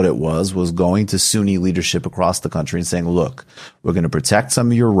really what it was going to Sunni leadership across the country and saying, look, we're going to protect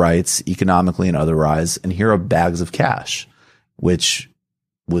some of your rights economically and otherwise, and here are bags of cash, which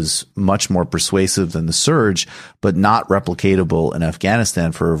was much more persuasive than the surge, but not replicatable in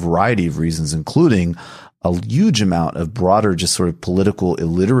Afghanistan for a variety of reasons, including a huge amount of broader just sort of political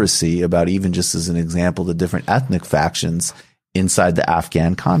illiteracy about, even just as an example, the different ethnic factions inside the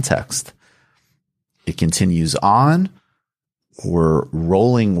Afghan context. It continues on. We're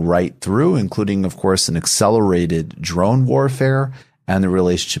rolling right through, including, of course, an accelerated drone warfare and the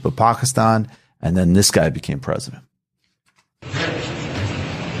relationship with Pakistan. And then this guy became president.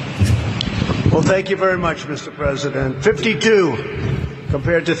 Well, thank you very much, Mr. President. 52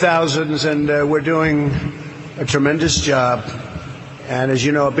 compared to thousands, and we're doing a tremendous job. And as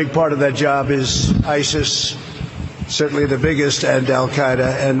you know, a big part of that job is ISIS, certainly the biggest, and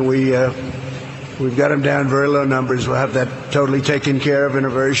al-Qaeda, and we've got them down very low numbers. We'll have that totally taken care of in a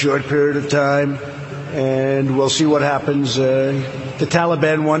very short period of time, and we'll see what happens. The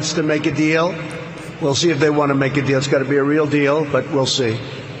Taliban wants to make a deal. We'll see if they want to make a deal. It's got to be a real deal, but we'll see.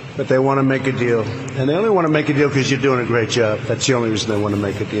 But they want to make a deal. And they only want to make a deal because you're doing a great job. That's the only reason they want to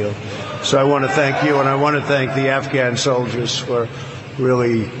make a deal. So I want to thank you, and I want to thank the Afghan soldiers for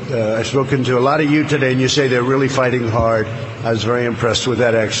really, I've spoken to a lot of you today, and you say they're really fighting hard. I was very impressed with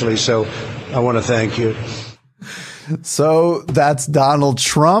that, actually. So I want to thank you. So that's Donald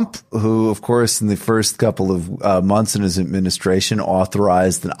Trump, who, of course, in the first couple of months in his administration,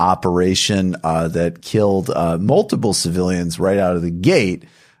 authorized an operation that killed multiple civilians right out of the gate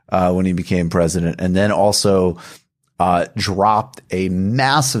when he became president, and then also dropped a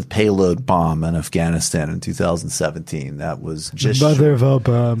massive payload bomb in Afghanistan in 2017. That was just mother of all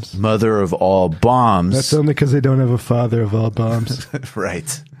bombs. Mother of all bombs. That's only because they don't have a father of all bombs.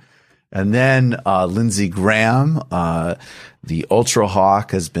 Right. And then Lindsey Graham, the ultra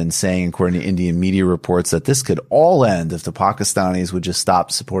hawk, has been saying, according to Indian media reports, that this could all end if the Pakistanis would just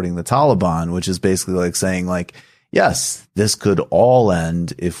stop supporting the Taliban, which is basically like saying, like, yes, this could all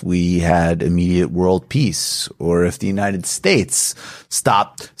end if we had immediate world peace, or if the United States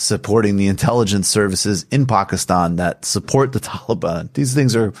stopped supporting the intelligence services in Pakistan that support the Taliban. These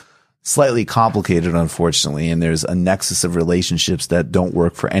things are slightly complicated, unfortunately, and there's a nexus of relationships that don't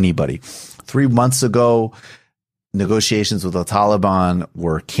work for anybody. 3 months ago, negotiations with the Taliban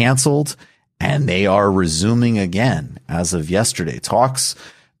were canceled, and they are resuming again as of yesterday. Talks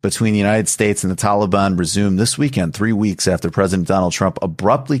between the United States and the Taliban resumed this weekend, 3 weeks after President Donald Trump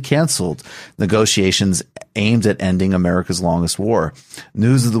abruptly canceled negotiations aimed at ending America's longest war.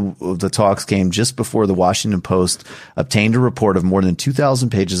 News of the talks came just before the Washington Post obtained a report of more than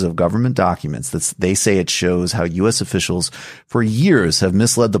 2,000 pages of government documents that they say it shows how U.S. officials for years have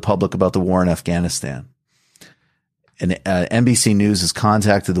misled the public about the war in Afghanistan. And NBC News has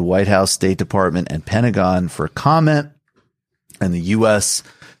contacted the White House, State Department, and Pentagon for comment, and the U.S.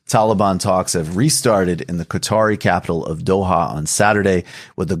 Taliban talks have restarted in the Qatari capital of Doha on Saturday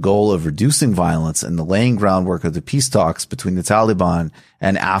with the goal of reducing violence and the laying groundwork of the peace talks between the Taliban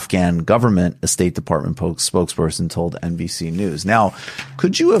and Afghan government, a State Department spokesperson told NBC News. Now,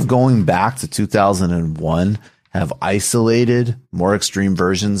 could you have, going back to 2001, have isolated more extreme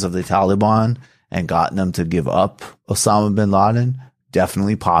versions of the Taliban and gotten them to give up Osama bin Laden?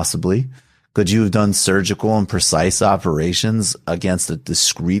 Definitely, possibly. Could you have done surgical and precise operations against a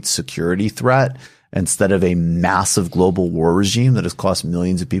discrete security threat instead of a massive global war regime that has cost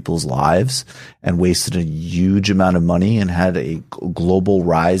millions of people's lives and wasted a huge amount of money and had a global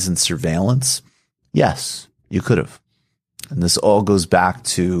rise in surveillance? Yes, you could have. And this all goes back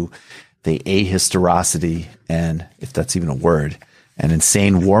to the ahistoricity, and if that's even a word, and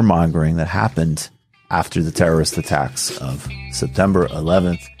insane warmongering that happened after the terrorist attacks of September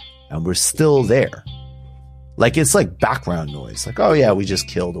 11th. And we're still there. Like, it's like background noise. Like, oh yeah, we just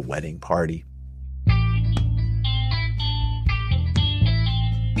killed a wedding party.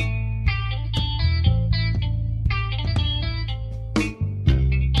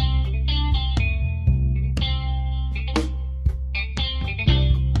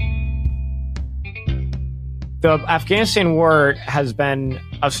 The Afghanistan war has been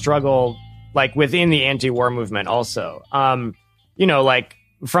a struggle, like, within the anti-war movement also. You know, like,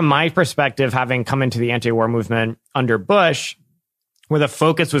 from my perspective, having come into the anti-war movement under Bush, where the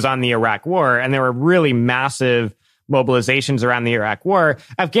focus was on the Iraq war, and there were really massive mobilizations around the Iraq war.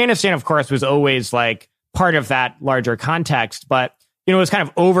 Afghanistan, of course, was always like part of that larger context, but, you know, it was kind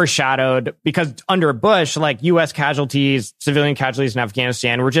of overshadowed because under Bush, like, U.S. casualties, civilian casualties in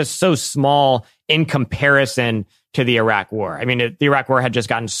Afghanistan were just so small in comparison to the Iraq war. I mean, the Iraq war had just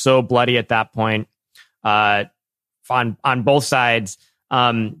gotten so bloody at that point on both sides.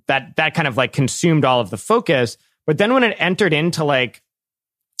 That kind of like consumed all of the focus. But then when it entered into like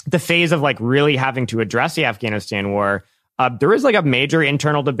the phase of like really having to address the Afghanistan war, there was like a major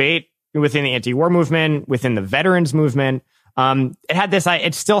internal debate within the anti-war movement, within the veterans movement.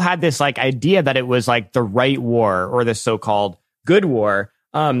 It still had this like idea that it was like the right war or the so-called good war.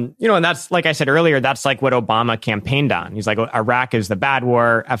 You know, and that's, like I said earlier, that's like what Obama campaigned on. He's like, Iraq is the bad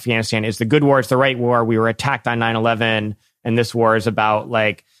war. Afghanistan is the good war. It's the right war. We were attacked on 9/11. And this war is about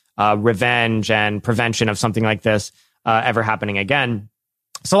like revenge and prevention of something like this ever happening again.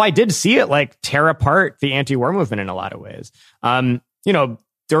 So I did see it like tear apart the anti-war movement in a lot of ways. You know,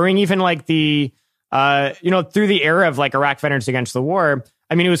 during even like the, you know, through the era of like Iraq Veterans Against the War,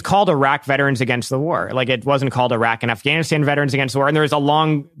 I mean, it was called Iraq Veterans Against the War. Like, it wasn't called Iraq and Afghanistan Veterans Against the War. And there's a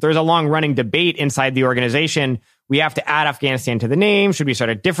long running debate inside the organization. We have to add Afghanistan to the name. Should we start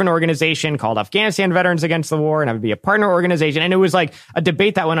a different organization called Afghanistan Veterans Against the War and have it be a partner organization? And it was like a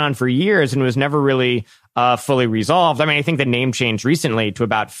debate that went on for years and was never really fully resolved. I mean, I think the name change recently to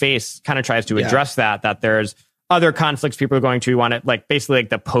About Face kind of tries to address that there's other conflicts people are going to want it, like basically like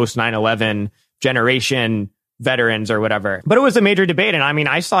the post 9/11 generation veterans or whatever. But it was a major debate. And I mean,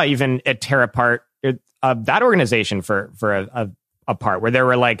 I saw even it tear apart that organization for a part where there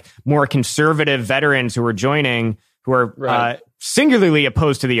were like more conservative veterans who were joining, who were singularly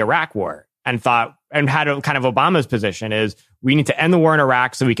opposed to the Iraq war and thought, and had a kind of Obama's position is we need to end the war in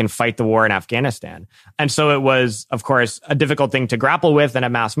Iraq so we can fight the war in Afghanistan. And so it was, of course, a difficult thing to grapple with in a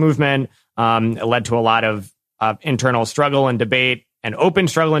mass movement. It led to a lot of internal struggle and debate and open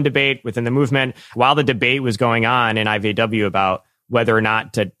struggle and debate within the movement. While the debate was going on in IVW about whether or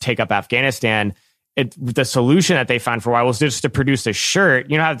not to take up Afghanistan, the solution that they found for a while was just to produce a shirt.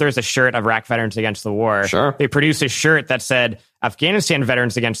 You know how there's a shirt of Iraq Veterans Against the War? Sure. They produced a shirt that said Afghanistan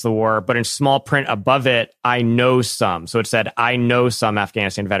veterans against the war, but in small print above it, I know some. So it said, I know some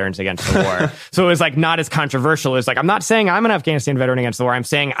Afghanistan veterans against the war. So it was like not as controversial. It's like, I'm not saying I'm an Afghanistan veteran against the war. I'm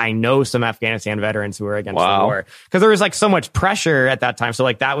saying I know some Afghanistan veterans who are against the war. Because there was like so much pressure at that time. So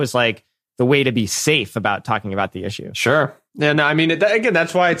like that was like the way to be safe about talking about the issue. Sure. Yeah, no, I mean, again,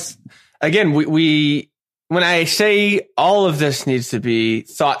 that's why it's, again, we when I say all of this needs to be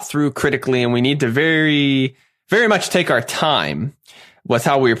thought through critically, and we need to very, very much take our time with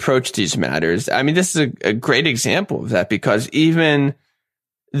how we approach these matters. I mean, this is a great example of that, because even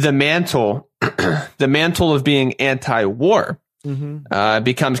the mantle of being anti-war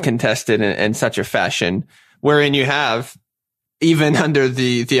becomes contested in such a fashion wherein you have, even under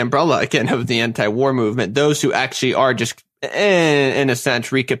the umbrella, again, of the anti-war movement, those who actually are just, in a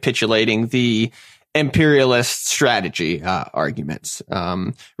sense, recapitulating the imperialist strategy arguments,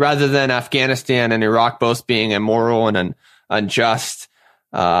 rather than Afghanistan and Iraq both being immoral and unjust,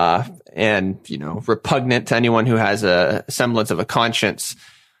 and, you know, repugnant to anyone who has a semblance of a conscience.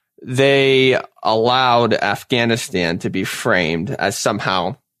 They allowed Afghanistan to be framed as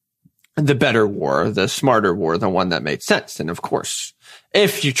somehow the better war, the smarter war, the one that made sense. And of course,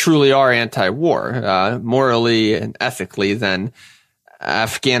 if you truly are anti-war, morally and ethically, then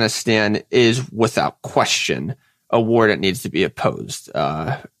Afghanistan is without question a war that needs to be opposed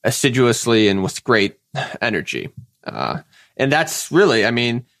assiduously and with great energy. And that's really, I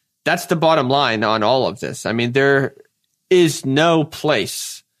mean, that's the bottom line on all of this. I mean, there is no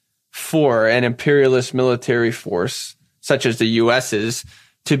place for an imperialist military force such as the U.S.'s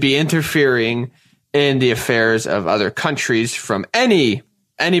to be interfering in the affairs of other countries from any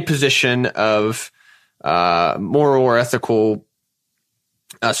position of moral or ethical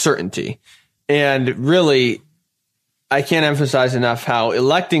certainty. And really, I can't emphasize enough how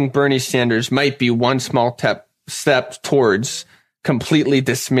electing Bernie Sanders might be one small step towards completely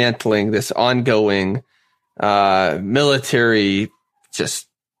dismantling this ongoing military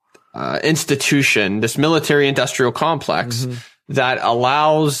institution, this military industrial complex that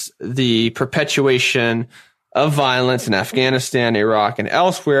allows the perpetuation of violence in Afghanistan, Iraq, and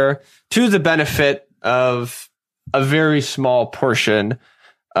elsewhere to the benefit of a very small portion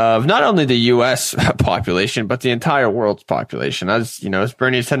of not only the U.S. population, but the entire world's population. As you know, as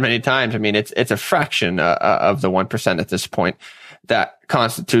Bernie said many times, I mean, it's a fraction of the 1% at this point that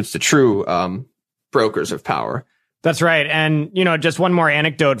constitutes the true brokers of power. That's right. And, you know, just one more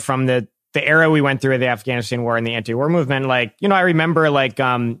anecdote from the era we went through of the Afghanistan war and the anti-war movement. Like, you know, I remember like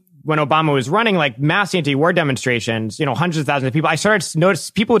when Obama was running, like mass anti-war demonstrations, you know, hundreds of thousands of people. I started to notice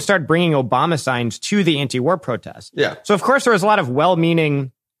people would start bringing Obama signs to the anti-war protests. Yeah. So, of course, there was a lot of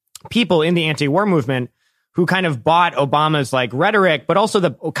well-meaning people in the anti-war movement who kind of bought Obama's like rhetoric, but also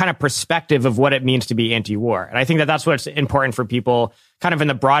the kind of perspective of what it means to be anti-war. And I think that that's what's important for people kind of in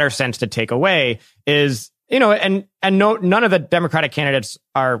the broader sense to take away is, you know, and no, none of the Democratic candidates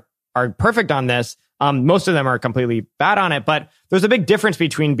are perfect on this. Most of them are completely bad on it, but there's a big difference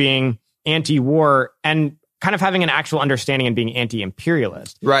between being anti-war and kind of having an actual understanding and being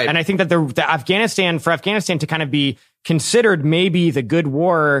anti-imperialist. Right. And I think that for Afghanistan to kind of be considered maybe the good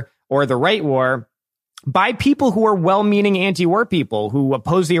war or the right war by people who are well-meaning anti-war people who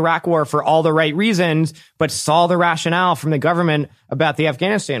oppose the Iraq war for all the right reasons, but saw the rationale from the government about the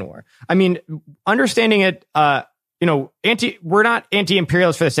Afghanistan war. I mean, understanding it, you know, we're not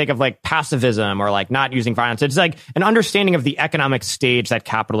anti-imperialists for the sake of like pacifism or like not using violence. It's like an understanding of the economic stage that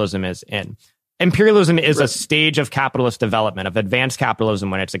capitalism is in. Imperialism is a stage of capitalist development, of advanced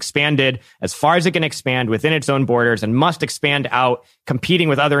capitalism, when it's expanded as far as it can expand within its own borders and must expand out, competing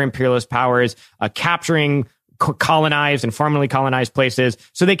with other imperialist powers, capturing colonized and formerly colonized places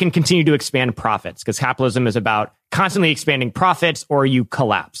so they can continue to expand profits, because capitalism is about constantly expanding profits or you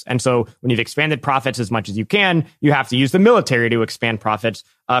collapse. And so when you've expanded profits as much as you can, you have to use the military to expand profits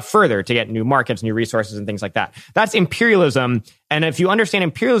further to get new markets, new resources, and things like that. That's imperialism. And if you understand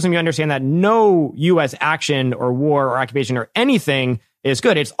imperialism, you understand that no U.S. action or war or occupation or anything is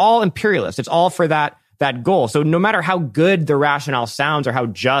good. It's all imperialist. It's all for that goal. So no matter how good the rationale sounds or how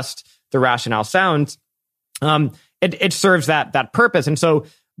just the rationale sounds, it serves that purpose. And so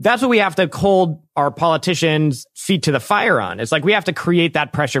that's what we have to hold our politicians' feet to the fire on. It's like we have to create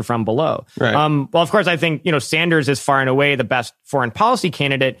that pressure from below. Right. Well, of course, I think, you know, Sanders is far and away the best foreign policy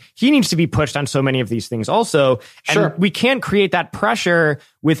candidate. He needs to be pushed on so many of these things also. And we can't create that pressure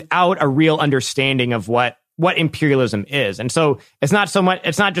without a real understanding of what imperialism is. And so it's not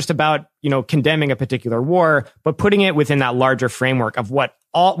just about, you know, condemning a particular war, but putting it within that larger framework of what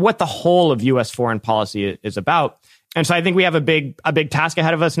the whole of U.S. foreign policy is about. And so I think we have a big task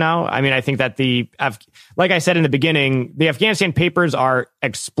ahead of us now. I mean, I think that like I said in the beginning, the Afghanistan papers are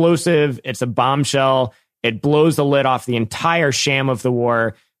explosive. It's a bombshell. It blows the lid off the entire sham of the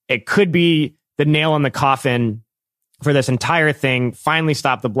war. It could be the nail in the coffin for this entire thing. Finally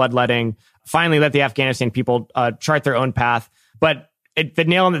stop the bloodletting. Finally let the Afghanistan people chart their own path. But the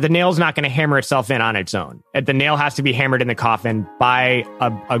nail's not going to hammer itself in on its own. The nail has to be hammered in the coffin by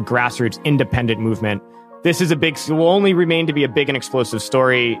a grassroots independent movement. This is will only remain to be a big and explosive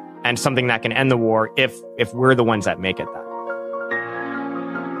story and something that can end the war if we're the ones that make it that.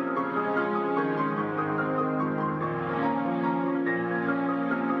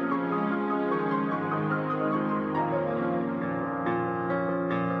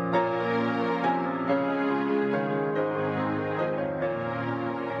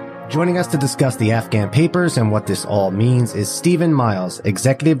 Joining us to discuss the Afghan papers and what this all means is Stephen Miles,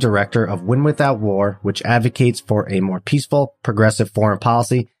 Executive Director of Win Without War, which advocates for a more peaceful, progressive foreign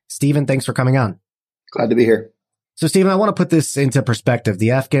policy. Stephen, thanks for coming on. Glad to be here. So, Stephen, I want to put this into perspective.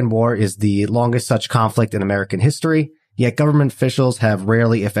 The Afghan war is the longest such conflict in American history, yet government officials have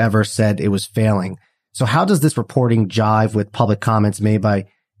rarely, if ever, said it was failing. So how does this reporting jive with public comments made by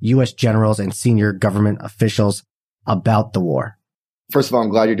U.S. generals and senior government officials about the war? First of all, I'm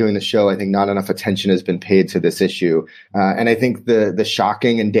glad you're doing the show. I think not enough attention has been paid to this issue. And I think the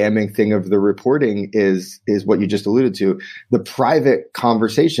shocking and damning thing of the reporting is what you just alluded to. The private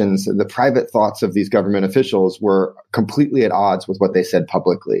conversations, the private thoughts of these government officials were completely at odds with what they said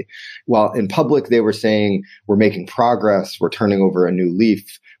publicly. While in public, they were saying, we're making progress, we're turning over a new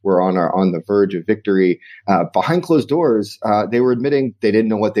leaf, we're on the verge of victory. Behind closed doors, they were admitting they didn't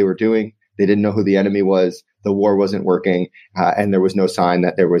know what they were doing. They didn't know who the enemy was. The war wasn't working, and there was no sign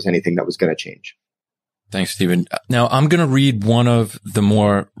that there was anything that was going to change. Thanks, Stephen. Now, I'm going to read one of the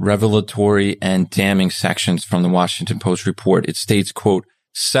more revelatory and damning sections from the Washington Post report. It states, quote,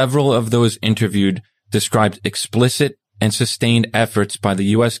 several of those interviewed described explicit and sustained efforts by the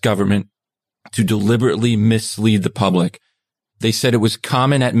U.S. government to deliberately mislead the public. They said it was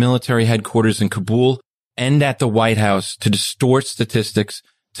common at military headquarters in Kabul and at the White House to distort statistics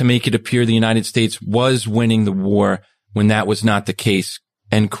to make it appear the United States was winning the war when that was not the case,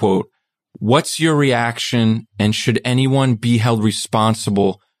 end quote. What's your reaction, and should anyone be held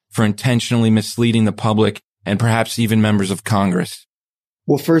responsible for intentionally misleading the public and perhaps even members of Congress?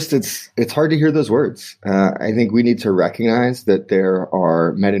 Well, first, it's hard to hear those words. I think we need to recognize that there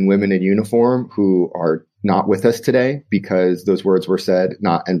are men and women in uniform who are not with us today because those words were said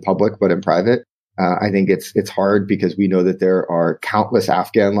not in public but in private. I think it's hard because we know that there are countless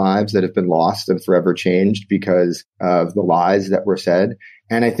Afghan lives that have been lost and forever changed because of the lies that were said.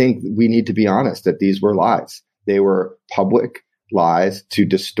 And I think we need to be honest that these were lies. They were public lies to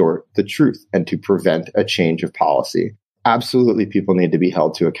distort the truth and to prevent a change of policy. Absolutely, people need to be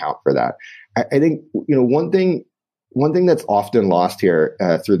held to account for that. I think, one thing that's often lost here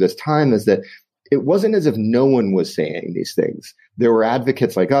through this time is that it wasn't as if no one was saying these things. There were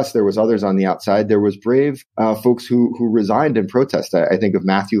advocates like us. There was others on the outside. There was brave folks who resigned in protest. I think of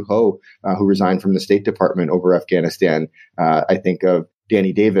Matthew Ho, who resigned from the State Department over Afghanistan. I think of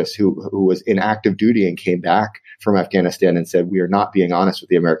Danny Davis, who was in active duty and came back from Afghanistan and said, we are not being honest with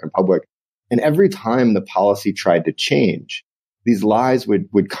the American public. And every time the policy tried to change, these lies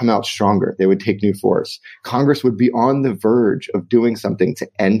would come out stronger. They would take new force. Congress would be on the verge of doing something to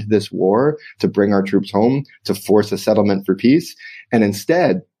end this war, to bring our troops home, to force a settlement for peace. And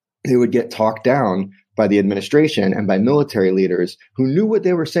instead, they would get talked down by the administration and by military leaders who knew what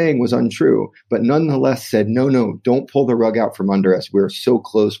they were saying was untrue, but nonetheless said, no, don't pull the rug out from under us. We're so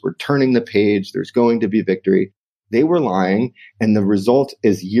close. We're turning the page. There's going to be victory. They were lying. And the result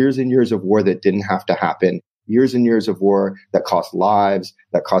is years and years of war that didn't have to happen. Years and years of war that cost lives,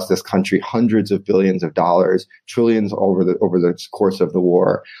 that cost this country hundreds of billions of dollars, trillions over the course of the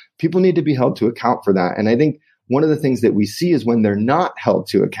war. People need to be held to account for that. And I think one of the things that we see is when they're not held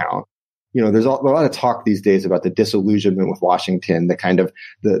to account, there's a lot of talk these days about the disillusionment with Washington, the kind of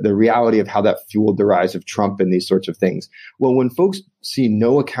the reality of how that fueled the rise of Trump and these sorts of things. Well, when folks see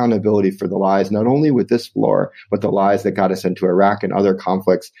no accountability for the lies, not only with this war, but the lies that got us into Iraq and other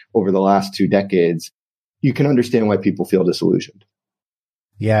conflicts over the last 2 decades, you can understand why people feel disillusioned.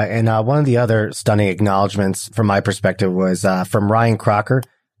 Yeah, and one of the other stunning acknowledgments from my perspective was from Ryan Crocker,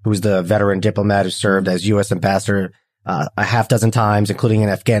 who's the veteran diplomat who served as U.S. ambassador a half dozen times, including in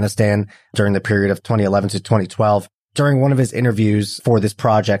Afghanistan during the period of 2011 to 2012. During one of his interviews for this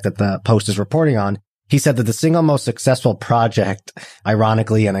project that the Post is reporting on, he said that the single most successful project,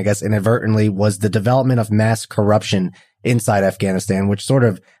 ironically and I guess inadvertently, was the development of mass corruption inside Afghanistan, which sort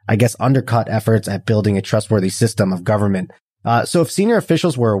of, I guess, undercut efforts at building a trustworthy system of government. So if senior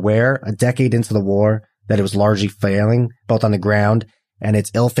officials were aware a decade into the war that it was largely failing, both on the ground and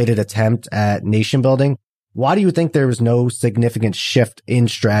its ill-fated attempt at nation building, why do you think there was no significant shift in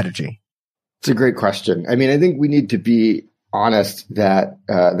strategy? It's a great question. I mean, I think we need to be honest that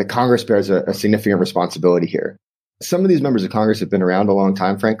the Congress bears a significant responsibility here. Some of these members of Congress have been around a long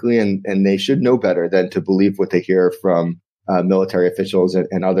time, frankly, and they should know better than to believe what they hear from military officials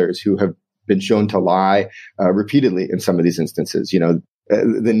and others who have been shown to lie repeatedly in some of these instances. You know,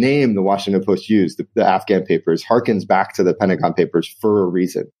 the name the Washington Post used, the Afghan papers, harkens back to the Pentagon Papers for a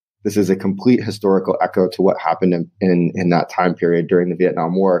reason. This is a complete historical echo to what happened in that time period during the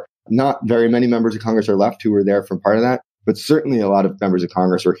Vietnam War. Not very many members of Congress are left who were there from part of that, but certainly a lot of members of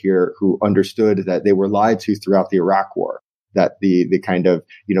Congress are here who understood that they were lied to throughout the Iraq War. That the kind of,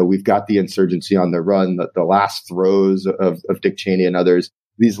 you know, we've got the insurgency on the run, the last throes of Dick Cheney and others.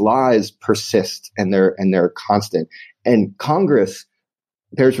 These lies persist and they're constant. And Congress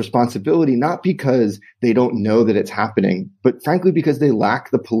bears responsibility not because they don't know that it's happening, but frankly because they lack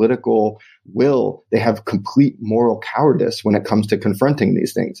the political will. They have complete moral cowardice when it comes to confronting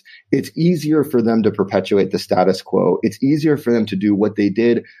these things. It's easier for them to perpetuate the status quo. It's easier for them to do what they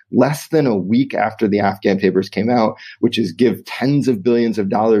did less than a week after the Afghan papers came out, which is give tens of billions of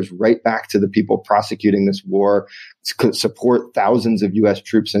dollars right back to the people prosecuting this war, support thousands of U.S.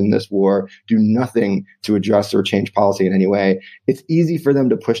 troops in this war, do nothing to adjust or change policy in any way. It's easy for them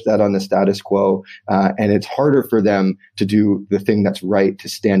to push that on the status quo, and it's harder for them to do the thing that's right, to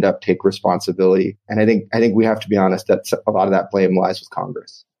stand up, take responsibility. And I think we have to be honest that a lot of that blame lies with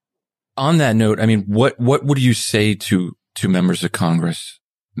Congress. On that note, I mean, what would you say to members of Congress?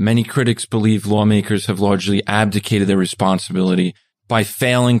 Many critics believe lawmakers have largely abdicated their responsibility by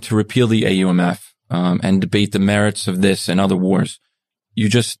failing to repeal the AUMF and debate the merits of this and other wars. You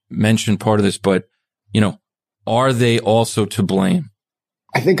just mentioned part of this, but, you know, are they also to blame?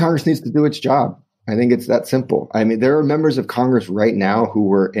 I think Congress needs to do its job. I think it's that simple. I mean, there are members of Congress right now who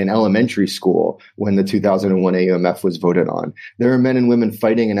were in elementary school when the 2001 AUMF was voted on. There are men and women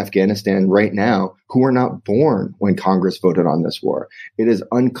fighting in Afghanistan right now who were not born when Congress voted on this war. It is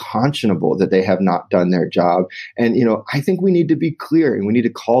unconscionable that they have not done their job. And, you know, I think we need to be clear and we need to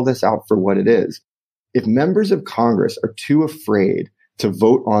call this out for what it is. If members of Congress are too afraid to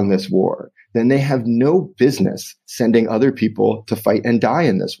vote on this war, then they have no business sending other people to fight and die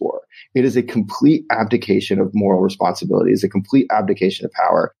in this war. It is a complete abdication of moral responsibility. It's a complete abdication of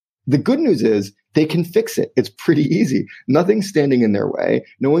power. The good news is they can fix it. It's pretty easy. Nothing's standing in their way.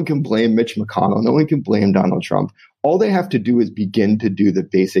 No one can blame Mitch McConnell. No one can blame Donald Trump. All they have to do is begin to do the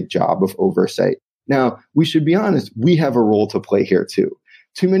basic job of oversight. Now, we should be honest. We have a role to play here too.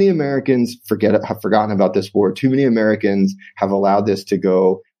 Too many Americans have forgotten about this war. Too many Americans have allowed this to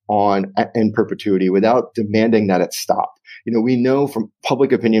go on in perpetuity without demanding that it stop. You know, we know from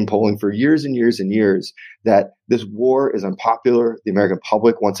public opinion polling for years and years and years that this war is unpopular. The American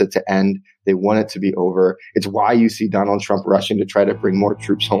public wants it to end. They want it to be over. It's why you see Donald Trump rushing to try to bring more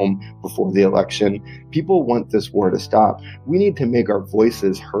troops home before the election. People want this war to stop. We need to make our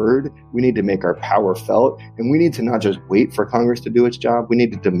voices heard. We need to make our power felt. And we need to not just wait for Congress to do its job. We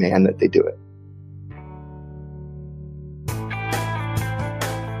need to demand that they do it.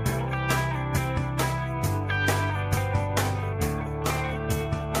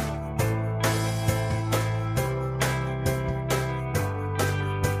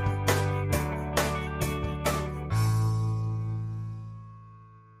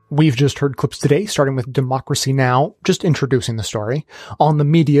 We've just heard clips today, starting with Democracy Now!, just introducing the story. On the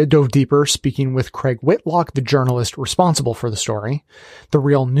Media dove deeper, speaking with Craig Whitlock, the journalist responsible for the story. The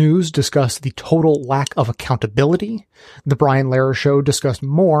Real News discussed the total lack of accountability. The Brian Lehrer Show discussed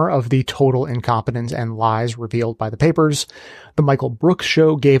more of the total incompetence and lies revealed by the papers. The Michael Brooks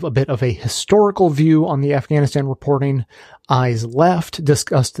Show gave a bit of a historical view on the Afghanistan reporting. Eyes Left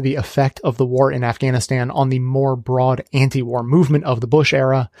discussed the effect of the war in Afghanistan on the more broad anti-war movement of the Bush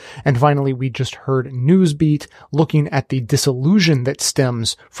era. And finally, we just heard Newsbeat looking at the disillusion that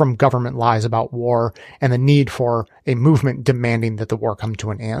stems from government lies about war and the need for a movement demanding that the war come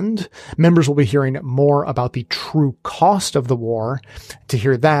to an end. Members will be hearing more about the true cost of the war. To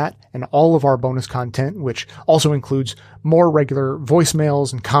hear that and all of our bonus content, which also includes more regular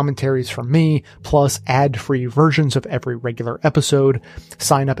voicemails and commentaries from me, plus ad-free versions of every regular episode,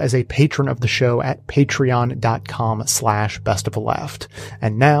 sign up as a patron of the show at patreon.com/bestoftheleft.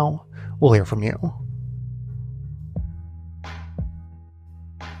 And now we'll hear from you.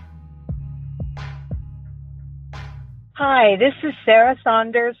 Hi, this is Sarah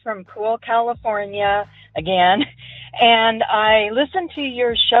Saunders from Cool, California again. And I listened to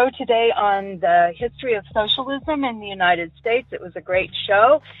your show today on the history of socialism in the United States. It was a great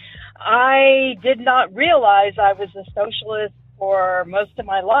show. I did not realize I was a socialist for most of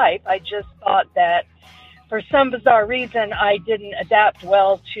my life. I just thought that for some bizarre reason, I didn't adapt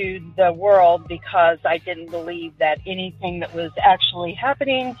well to the world because I didn't believe that anything that was actually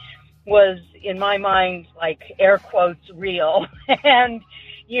happening was, in my mind, like air quotes, real. And,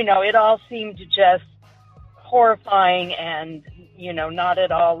 you know, it all seemed just horrifying and, you know, not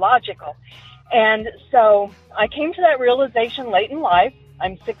at all logical. And so I came to that realization late in life.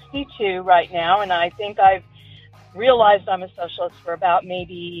 I'm 62 right now, and I think I've realized I'm a socialist for about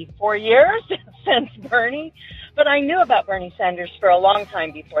maybe 4 years since Bernie. But I knew about Bernie Sanders for a long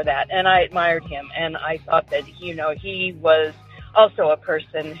time before that, and I admired him. And I thought that, you know, he was also a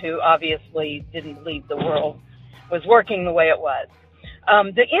person who obviously didn't believe the world was working the way it was.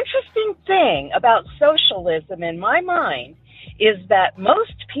 The interesting thing about socialism in my mind is that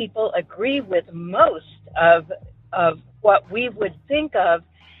most people agree with most of what we would think of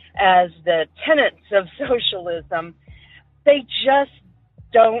as the tenets of socialism. They just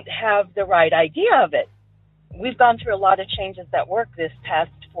don't have the right idea of it. We've gone through a lot of changes at work this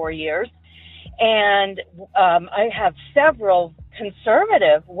past 4 years, and I have several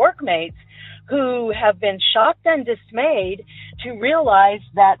conservative workmates who have been shocked and dismayed to realize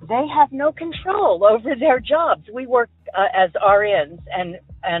that they have no control over their jobs. We work as RNs,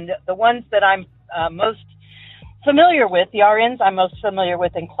 and the ones that I'm most familiar with, the RNs I'm most familiar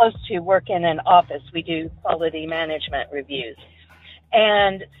with and close to, work in an office. We do quality management reviews.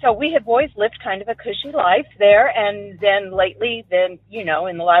 And so we have always lived kind of a cushy life there, and then lately, you know,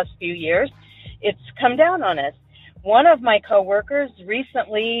 in the last few years, it's come down on us. One of my coworkers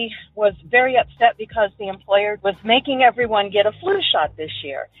recently was very upset because the employer was making everyone get a flu shot this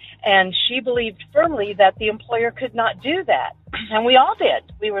year. And she believed firmly that the employer could not do that. And we all did.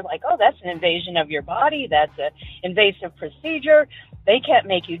 We were like, oh, that's an invasion of your body. That's an invasive procedure. They can't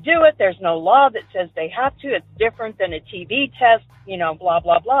make you do it. There's no law that says they have to. It's different than a TB test, you know, blah,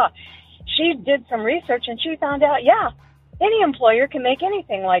 blah, blah. She did some research and she found out, yeah, any employer can make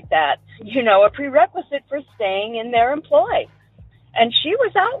anything like that, you know, a prerequisite for staying in their employ. And she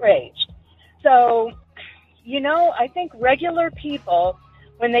was outraged. So, you know, I think regular people,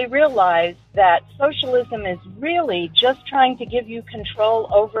 when they realize that socialism is really just trying to give you control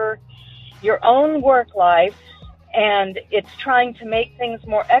over your own work life, and it's trying to make things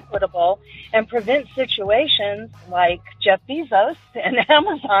more equitable and prevent situations like Jeff Bezos and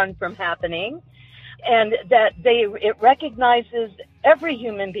Amazon from happening, and that it recognizes every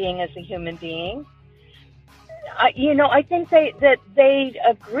human being as a human being. I think that they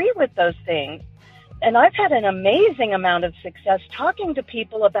agree with those things. And I've had an amazing amount of success talking to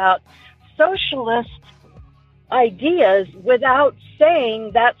people about socialist ideas without saying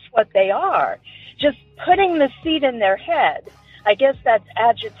that's what they are. Just putting the seed in their head. I guess that's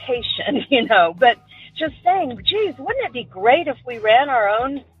agitation, you know, but just saying, geez, wouldn't it be great if we ran our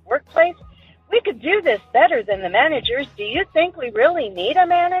own workplace? We could do this better than the managers. Do you think we really need a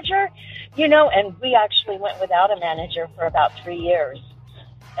manager? You know, and we actually went without a manager for about 3 years.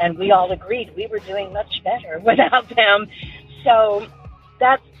 And we all agreed we were doing much better without them. So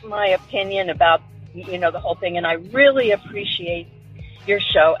that's my opinion about, you know, the whole thing. And I really appreciate your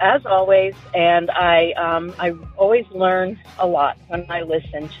show, as always. And I always learn a lot when I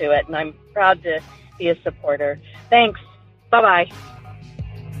listen to it. And I'm proud to be a supporter. Thanks. Bye-bye.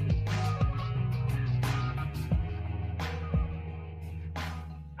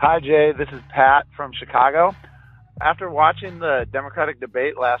 Hi, Jay. This is Pat from Chicago. After watching the Democratic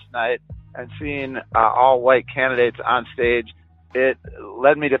debate last night and seeing all white candidates on stage, it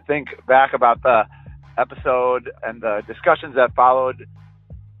led me to think back about the episode and the discussions that followed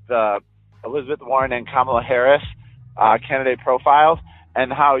the Elizabeth Warren and Kamala Harris candidate profiles,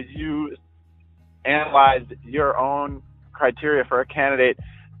 and how you analyzed your own criteria for a candidate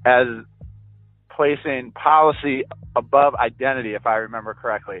as placing policy above identity, if I remember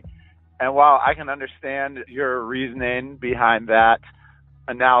correctly. And while I can understand your reasoning behind that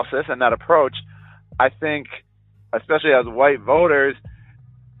analysis and that approach, I think, especially as white voters,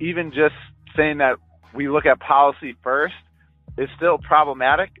 even just saying that we look at policy first is still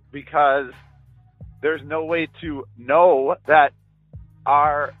problematic, because there's no way to know that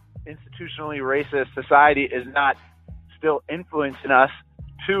our institutionally racist society is not still influencing us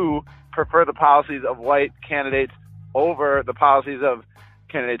to prefer the policies of white candidates over the policies of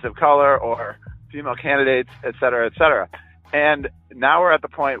candidates of color or female candidates, et cetera, et cetera. And now we're at the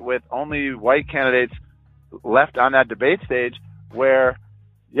point with only white candidates left on that debate stage where,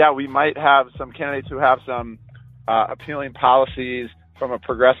 yeah, we might have some candidates who have some appealing policies from a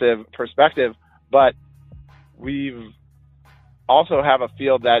progressive perspective, but we also have a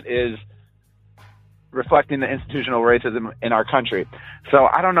field that is reflecting the institutional racism in our country. So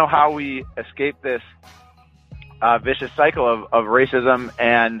I don't know how we escape this vicious cycle of racism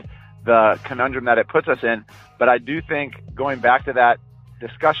and the conundrum that it puts us in. But I do think, going back to that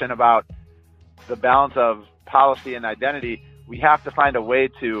discussion about the balance of policy and identity, we have to find a way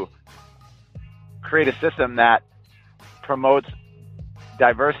to create a system that promotes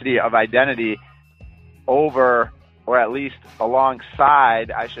diversity of identity over, or at least alongside,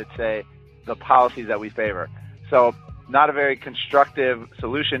 I should say, the policies that we favor. So not a very constructive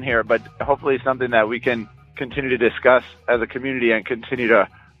solution here, but hopefully something that we can continue to discuss as a community and continue to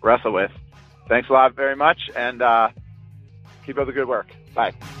wrestle with. Thanks a lot very much, and keep up the good work.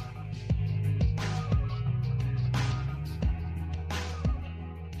 Bye.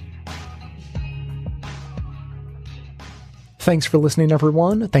 Thanks for listening,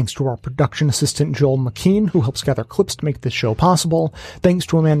 everyone. Thanks to our production assistant, Joel McKean, who helps gather clips to make this show possible. Thanks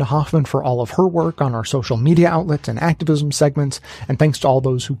to Amanda Hoffman for all of her work on our social media outlets and activism segments. And thanks to all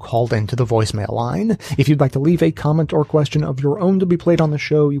those who called into the voicemail line. If you'd like to leave a comment or question of your own to be played on the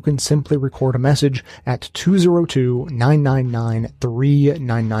show, you can simply record a message at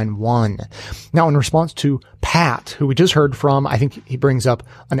 202-999-3991. Now, in response to Pat, who we just heard from, I think he brings up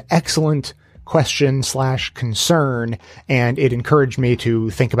an excellent question/concern, and it encouraged me to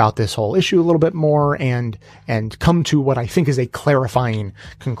think about this whole issue a little bit more and come to what I think is a clarifying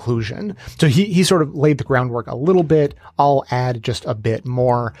conclusion. So he sort of laid the groundwork a little bit. I'll add just a bit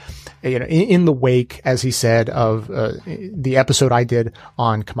more. You know, in the wake, as he said, of the episode I did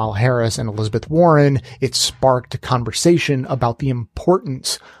on Kamala Harris and Elizabeth Warren, it sparked a conversation about the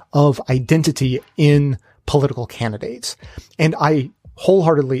importance of identity in political candidates. And I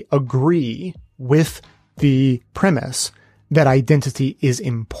wholeheartedly agree with the premise that identity is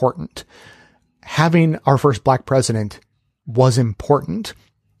important. Having our first black president was important.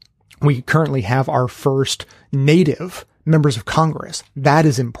 We currently have our first Native members of Congress. That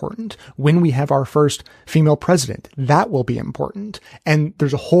is important. When we have our first female president, that will be important. And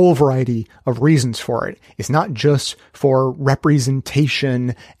there's a whole variety of reasons for it. It's not just for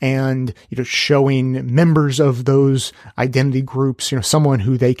representation and, showing members of those identity groups, someone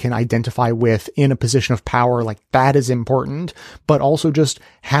who they can identify with in a position of power. Like, that is important, but also just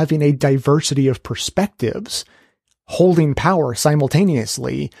having a diversity of perspectives holding power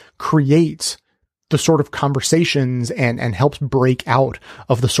simultaneously creates the sort of conversations and helps break out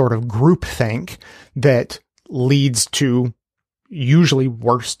of the sort of groupthink that leads to usually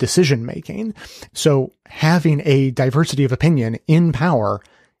worse decision making. So having a diversity of opinion in power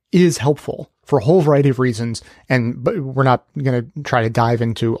is helpful for a whole variety of reasons. But we're not going to try to dive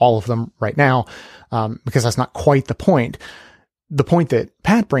into all of them right now, because that's not quite the point. The point that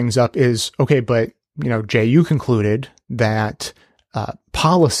Pat brings up is, okay, but Jay, you concluded that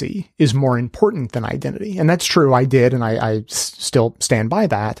policy is more important than identity. And that's true. I did. And I still stand by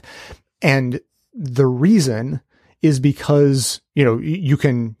that. And the reason is because, you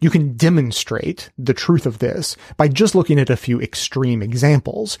can demonstrate the truth of this by just looking at a few extreme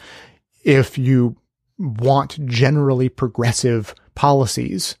examples. If you want generally progressive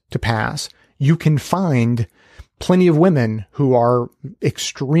policies to pass, you can find plenty of women who are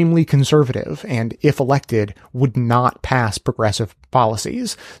extremely conservative and, if elected, would not pass progressive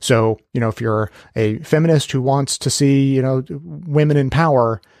policies. So, if you're a feminist who wants to see, women in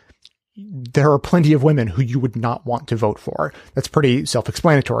power, there are plenty of women who you would not want to vote for. That's pretty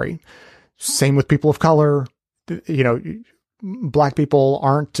self-explanatory. Same with people of color. Black people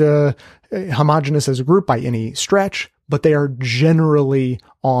aren't homogenous as a group by any stretch, but they are generally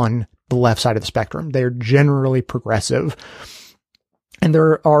on the left side of the spectrum. They're generally progressive. And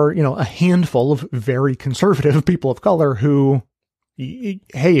there are, a handful of very conservative people of color who,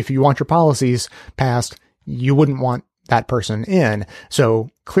 hey, if you want your policies passed, you wouldn't want that person in. So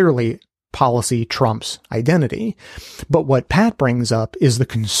clearly policy trumps identity. But what Pat brings up is the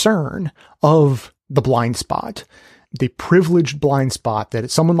concern of the blind spot, the privileged blind spot that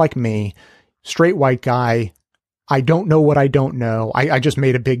someone like me, straight white guy, I don't know what I don't know. I just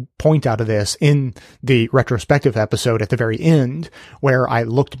made a big point out of this in the retrospective episode at the very end, where I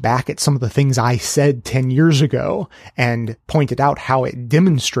looked back at some of the things I said 10 years ago and pointed out how it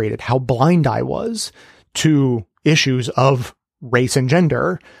demonstrated how blind I was to issues of race and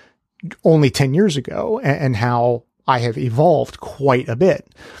gender only 10 years ago, and how I have evolved quite a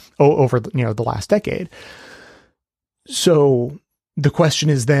bit over the last decade. So the question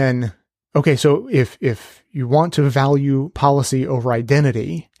is then, okay, so if you want to value policy over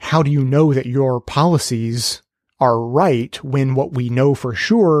identity, how do you know that your policies are right when what we know for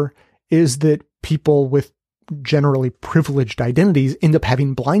sure is that people with generally privileged identities end up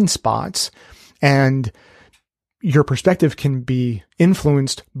having blind spots, and your perspective can be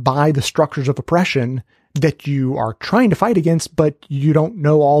influenced by the structures of oppression that you are trying to fight against, but you don't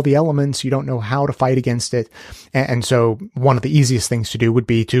know all the elements. You don't know how to fight against it. And so one of the easiest things to do would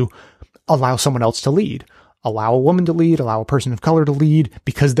be to allow someone else to lead, allow a woman to lead, allow a person of color to lead,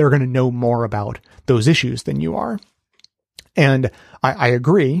 because they're going to know more about those issues than you are. And I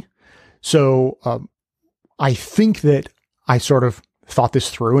agree. So I think that I sort of thought this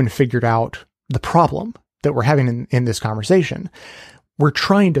through and figured out the problem that we're having in this conversation. We're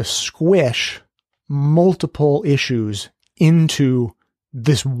trying to squish multiple issues into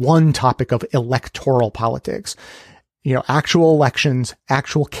this one topic of electoral politics. You know, actual elections,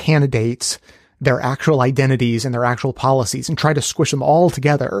 actual candidates, their actual identities and their actual policies, and try to squish them all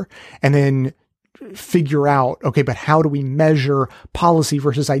together and then figure out, okay, but how do we measure policy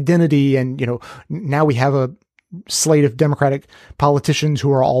versus identity? And, you know, now we have a slate of Democratic politicians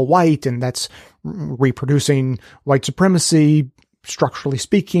who are all white, and that's reproducing white supremacy, structurally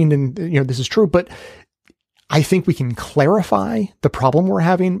speaking. And, you know, this is true, but I think we can clarify the problem we're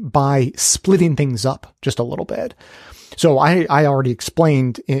having by splitting things up just a little bit. So I already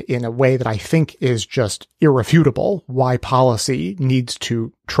explained in a way that I think is just irrefutable why policy needs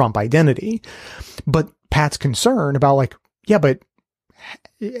to trump identity. But Pat's concern about, like, yeah, but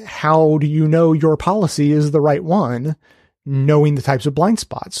how do you know your policy is the right one, knowing the types of blind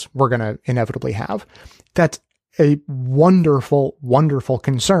spots we're going to inevitably have? That's a wonderful, wonderful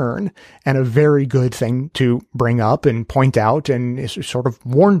concern, and a very good thing to bring up and point out and sort of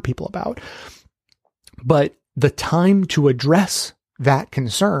warn people about. But the time to address that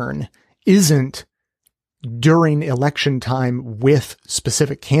concern isn't during election time with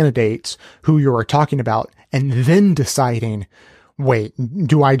specific candidates who you are talking about, and then deciding, wait,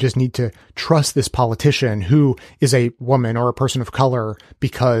 do I just need to trust this politician who is a woman or a person of color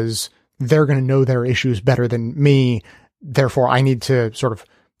because they're going to know their issues better than me? Therefore, I need to sort of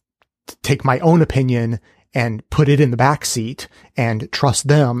take my own opinion and put it in the back seat and trust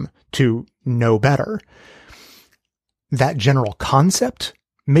them to know better. That general concept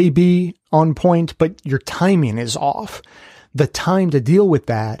may be on point, but your timing is off. The time to deal with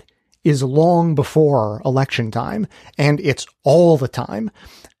that is long before election time, and it's all the time.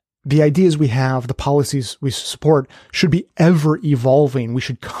 The ideas we have, the policies we support, should be ever evolving. We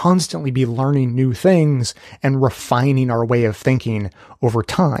should constantly be learning new things and refining our way of thinking over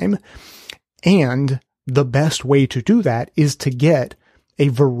time. And the best way to do that is to get a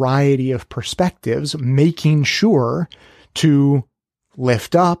variety of perspectives, making sure to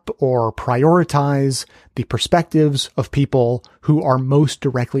lift up or prioritize the perspectives of people who are most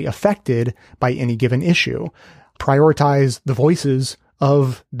directly affected by any given issue. Prioritize the voices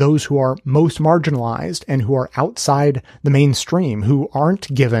of those who are most marginalized and who are outside the mainstream, who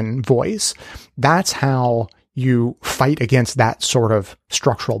aren't given voice. That's how you fight against that sort of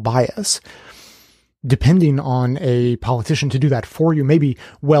structural bias. Depending on a politician to do that for you may be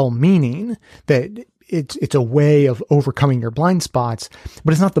well-meaning, that it's a way of overcoming your blind spots,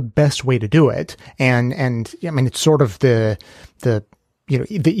 but it's not the best way to do it. And I mean, it's sort of the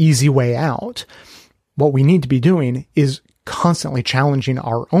easy way out. What we need to be doing is constantly challenging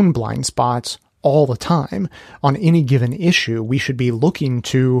our own blind spots all the time. On any given issue, we should be looking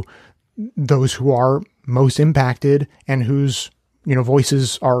to those who are most impacted and whose,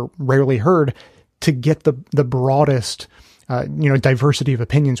 voices are rarely heard to get the broadest, diversity of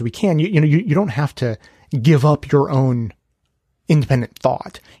opinions we can. You don't have to give up your own independent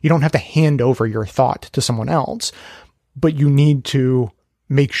thought. You don't have to hand over your thought to someone else, but you need to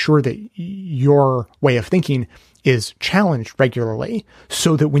make sure that your way of thinking is challenged regularly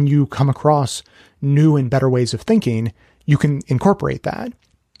so that when you come across new and better ways of thinking, you can incorporate that.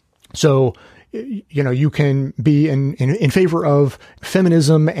 So, you can be in favor of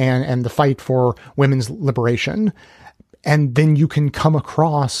feminism and the fight for women's liberation. And then you can come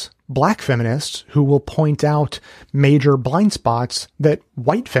across black feminists who will point out major blind spots that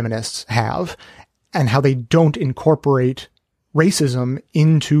white feminists have and how they don't incorporate racism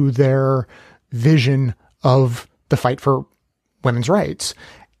into their vision of the fight for women's rights.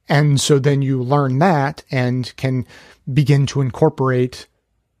 And so then you learn that and can begin to incorporate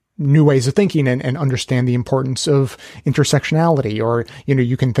new ways of thinking and understand the importance of intersectionality. Or,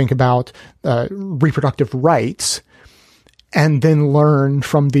 you can think about reproductive rights and then learn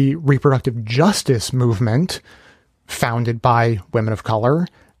from the reproductive justice movement founded by women of color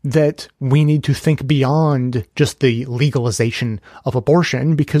that we need to think beyond just the legalization of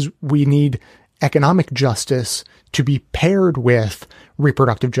abortion, because we need economic justice to be paired with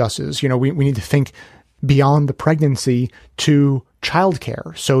reproductive justice. We need to think beyond the pregnancy to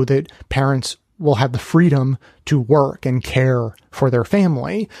childcare so that parents will have the freedom to work and care for their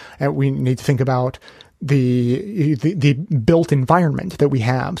family. And we need to think about the built environment that we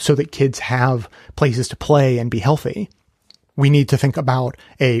have so that kids have places to play and be healthy. We need to think about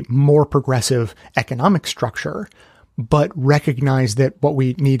a more progressive economic structure, but recognize that what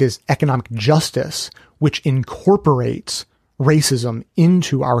we need is economic justice, which incorporates racism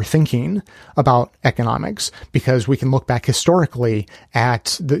into our thinking about economics, because we can look back historically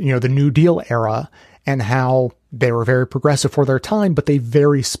at the New Deal era and how they were very progressive for their time, but they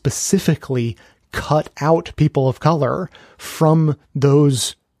very specifically cut out people of color from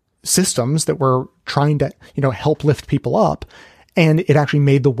those systems that were trying to, help lift people up. And it actually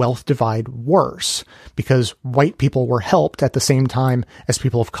made the wealth divide worse because white people were helped at the same time as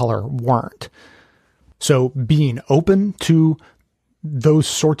people of color weren't. So being open to those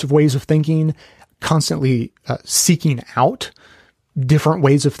sorts of ways of thinking, constantly seeking out different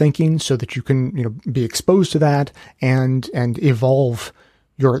ways of thinking so that you can, be exposed to that and evolve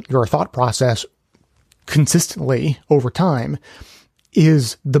your thought process consistently over time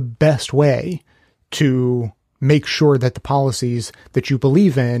is the best way to make sure that the policies that you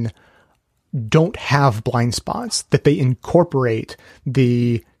believe in don't have blind spots, that they incorporate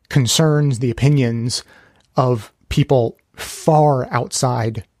the concerns, the opinions of people far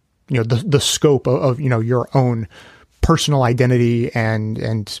outside, the scope of your own personal identity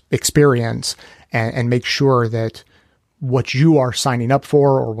and experience, and make sure that what you are signing up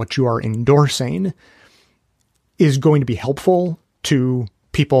for or what you are endorsing is going to be helpful to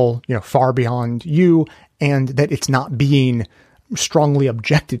people, far beyond you, and that it's not being strongly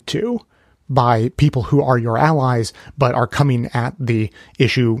objected to by people who are your allies, but are coming at the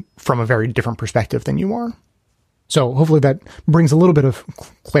issue from a very different perspective than you are. So hopefully that brings a little bit of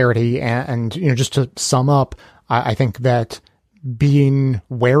clarity. And just to sum up, I think that being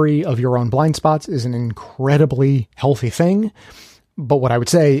wary of your own blind spots is an incredibly healthy thing. But what I would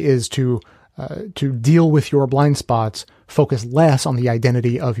say is to deal with your blind spots, focus less on the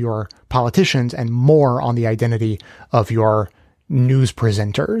identity of your politicians and more on the identity of your news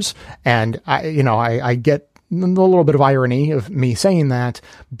presenters. And I get a little bit of irony of me saying that,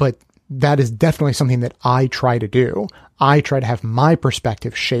 but that is definitely something that I try to do. I try to have my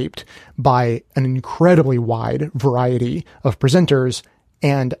perspective shaped by an incredibly wide variety of presenters.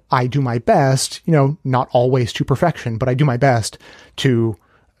 And I do my best, not always to perfection, but I do my best to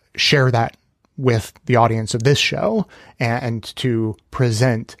share that with the audience of this show and to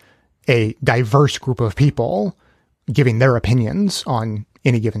present a diverse group of people giving their opinions on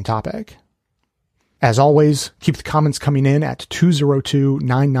any given topic. As always, keep the comments coming in at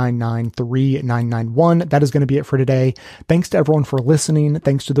 202-999-3991. That is going to be it for today. Thanks to everyone for listening.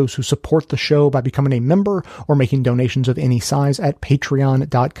 Thanks to those who support the show by becoming a member or making donations of any size at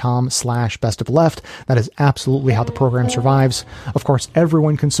patreon.com/bestofleft. That is absolutely how the program survives. Of course,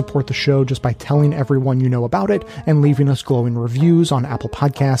 everyone can support the show just by telling everyone you know about it and leaving us glowing reviews on Apple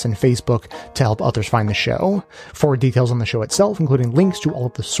Podcasts and Facebook to help others find the show. For details on the show itself, including links to all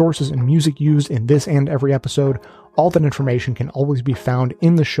of the sources and music used in this and every episode, all that information can always be found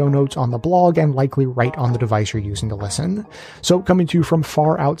in the show notes on the blog and likely right on the device you're using to listen. So, coming to you from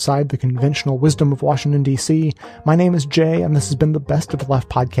far outside the conventional wisdom of Washington, D.C., my name is Jay, and this has been the Best of the Left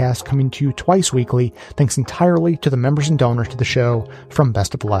podcast, coming to you twice weekly, thanks entirely to the members and donors to the show from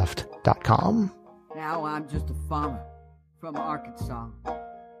bestoftheleft.com. Now I'm just a farmer from Arkansas.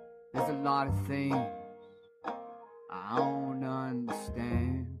 There's a lot of things I don't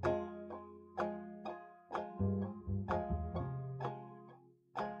understand.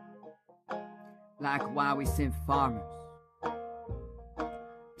 Like why we send farmers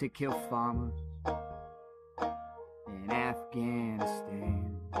to kill farmers in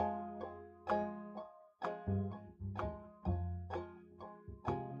Afghanistan.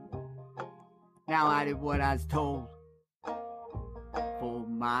 Now I did what I was told for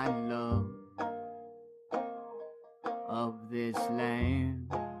my love of this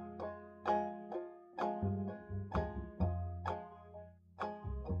land.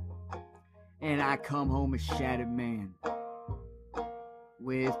 And I come home a shattered man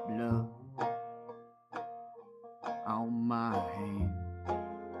with blood on my hand.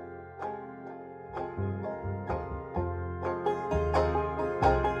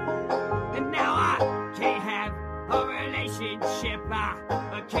 And now I can't have a relationship.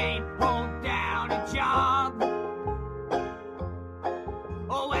 I can't hold down a job.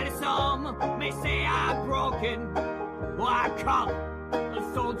 Oh, and some may say I'm broken. Well, I call it a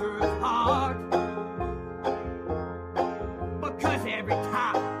soldier's heart.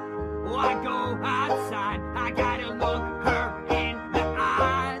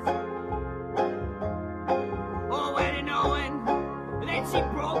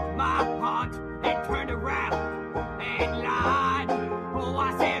 broke my heart and turned around and lied. Oh,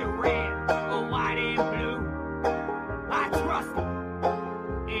 I said red, oh, white and blue. I trusted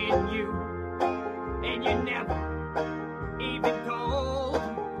in you, and you never even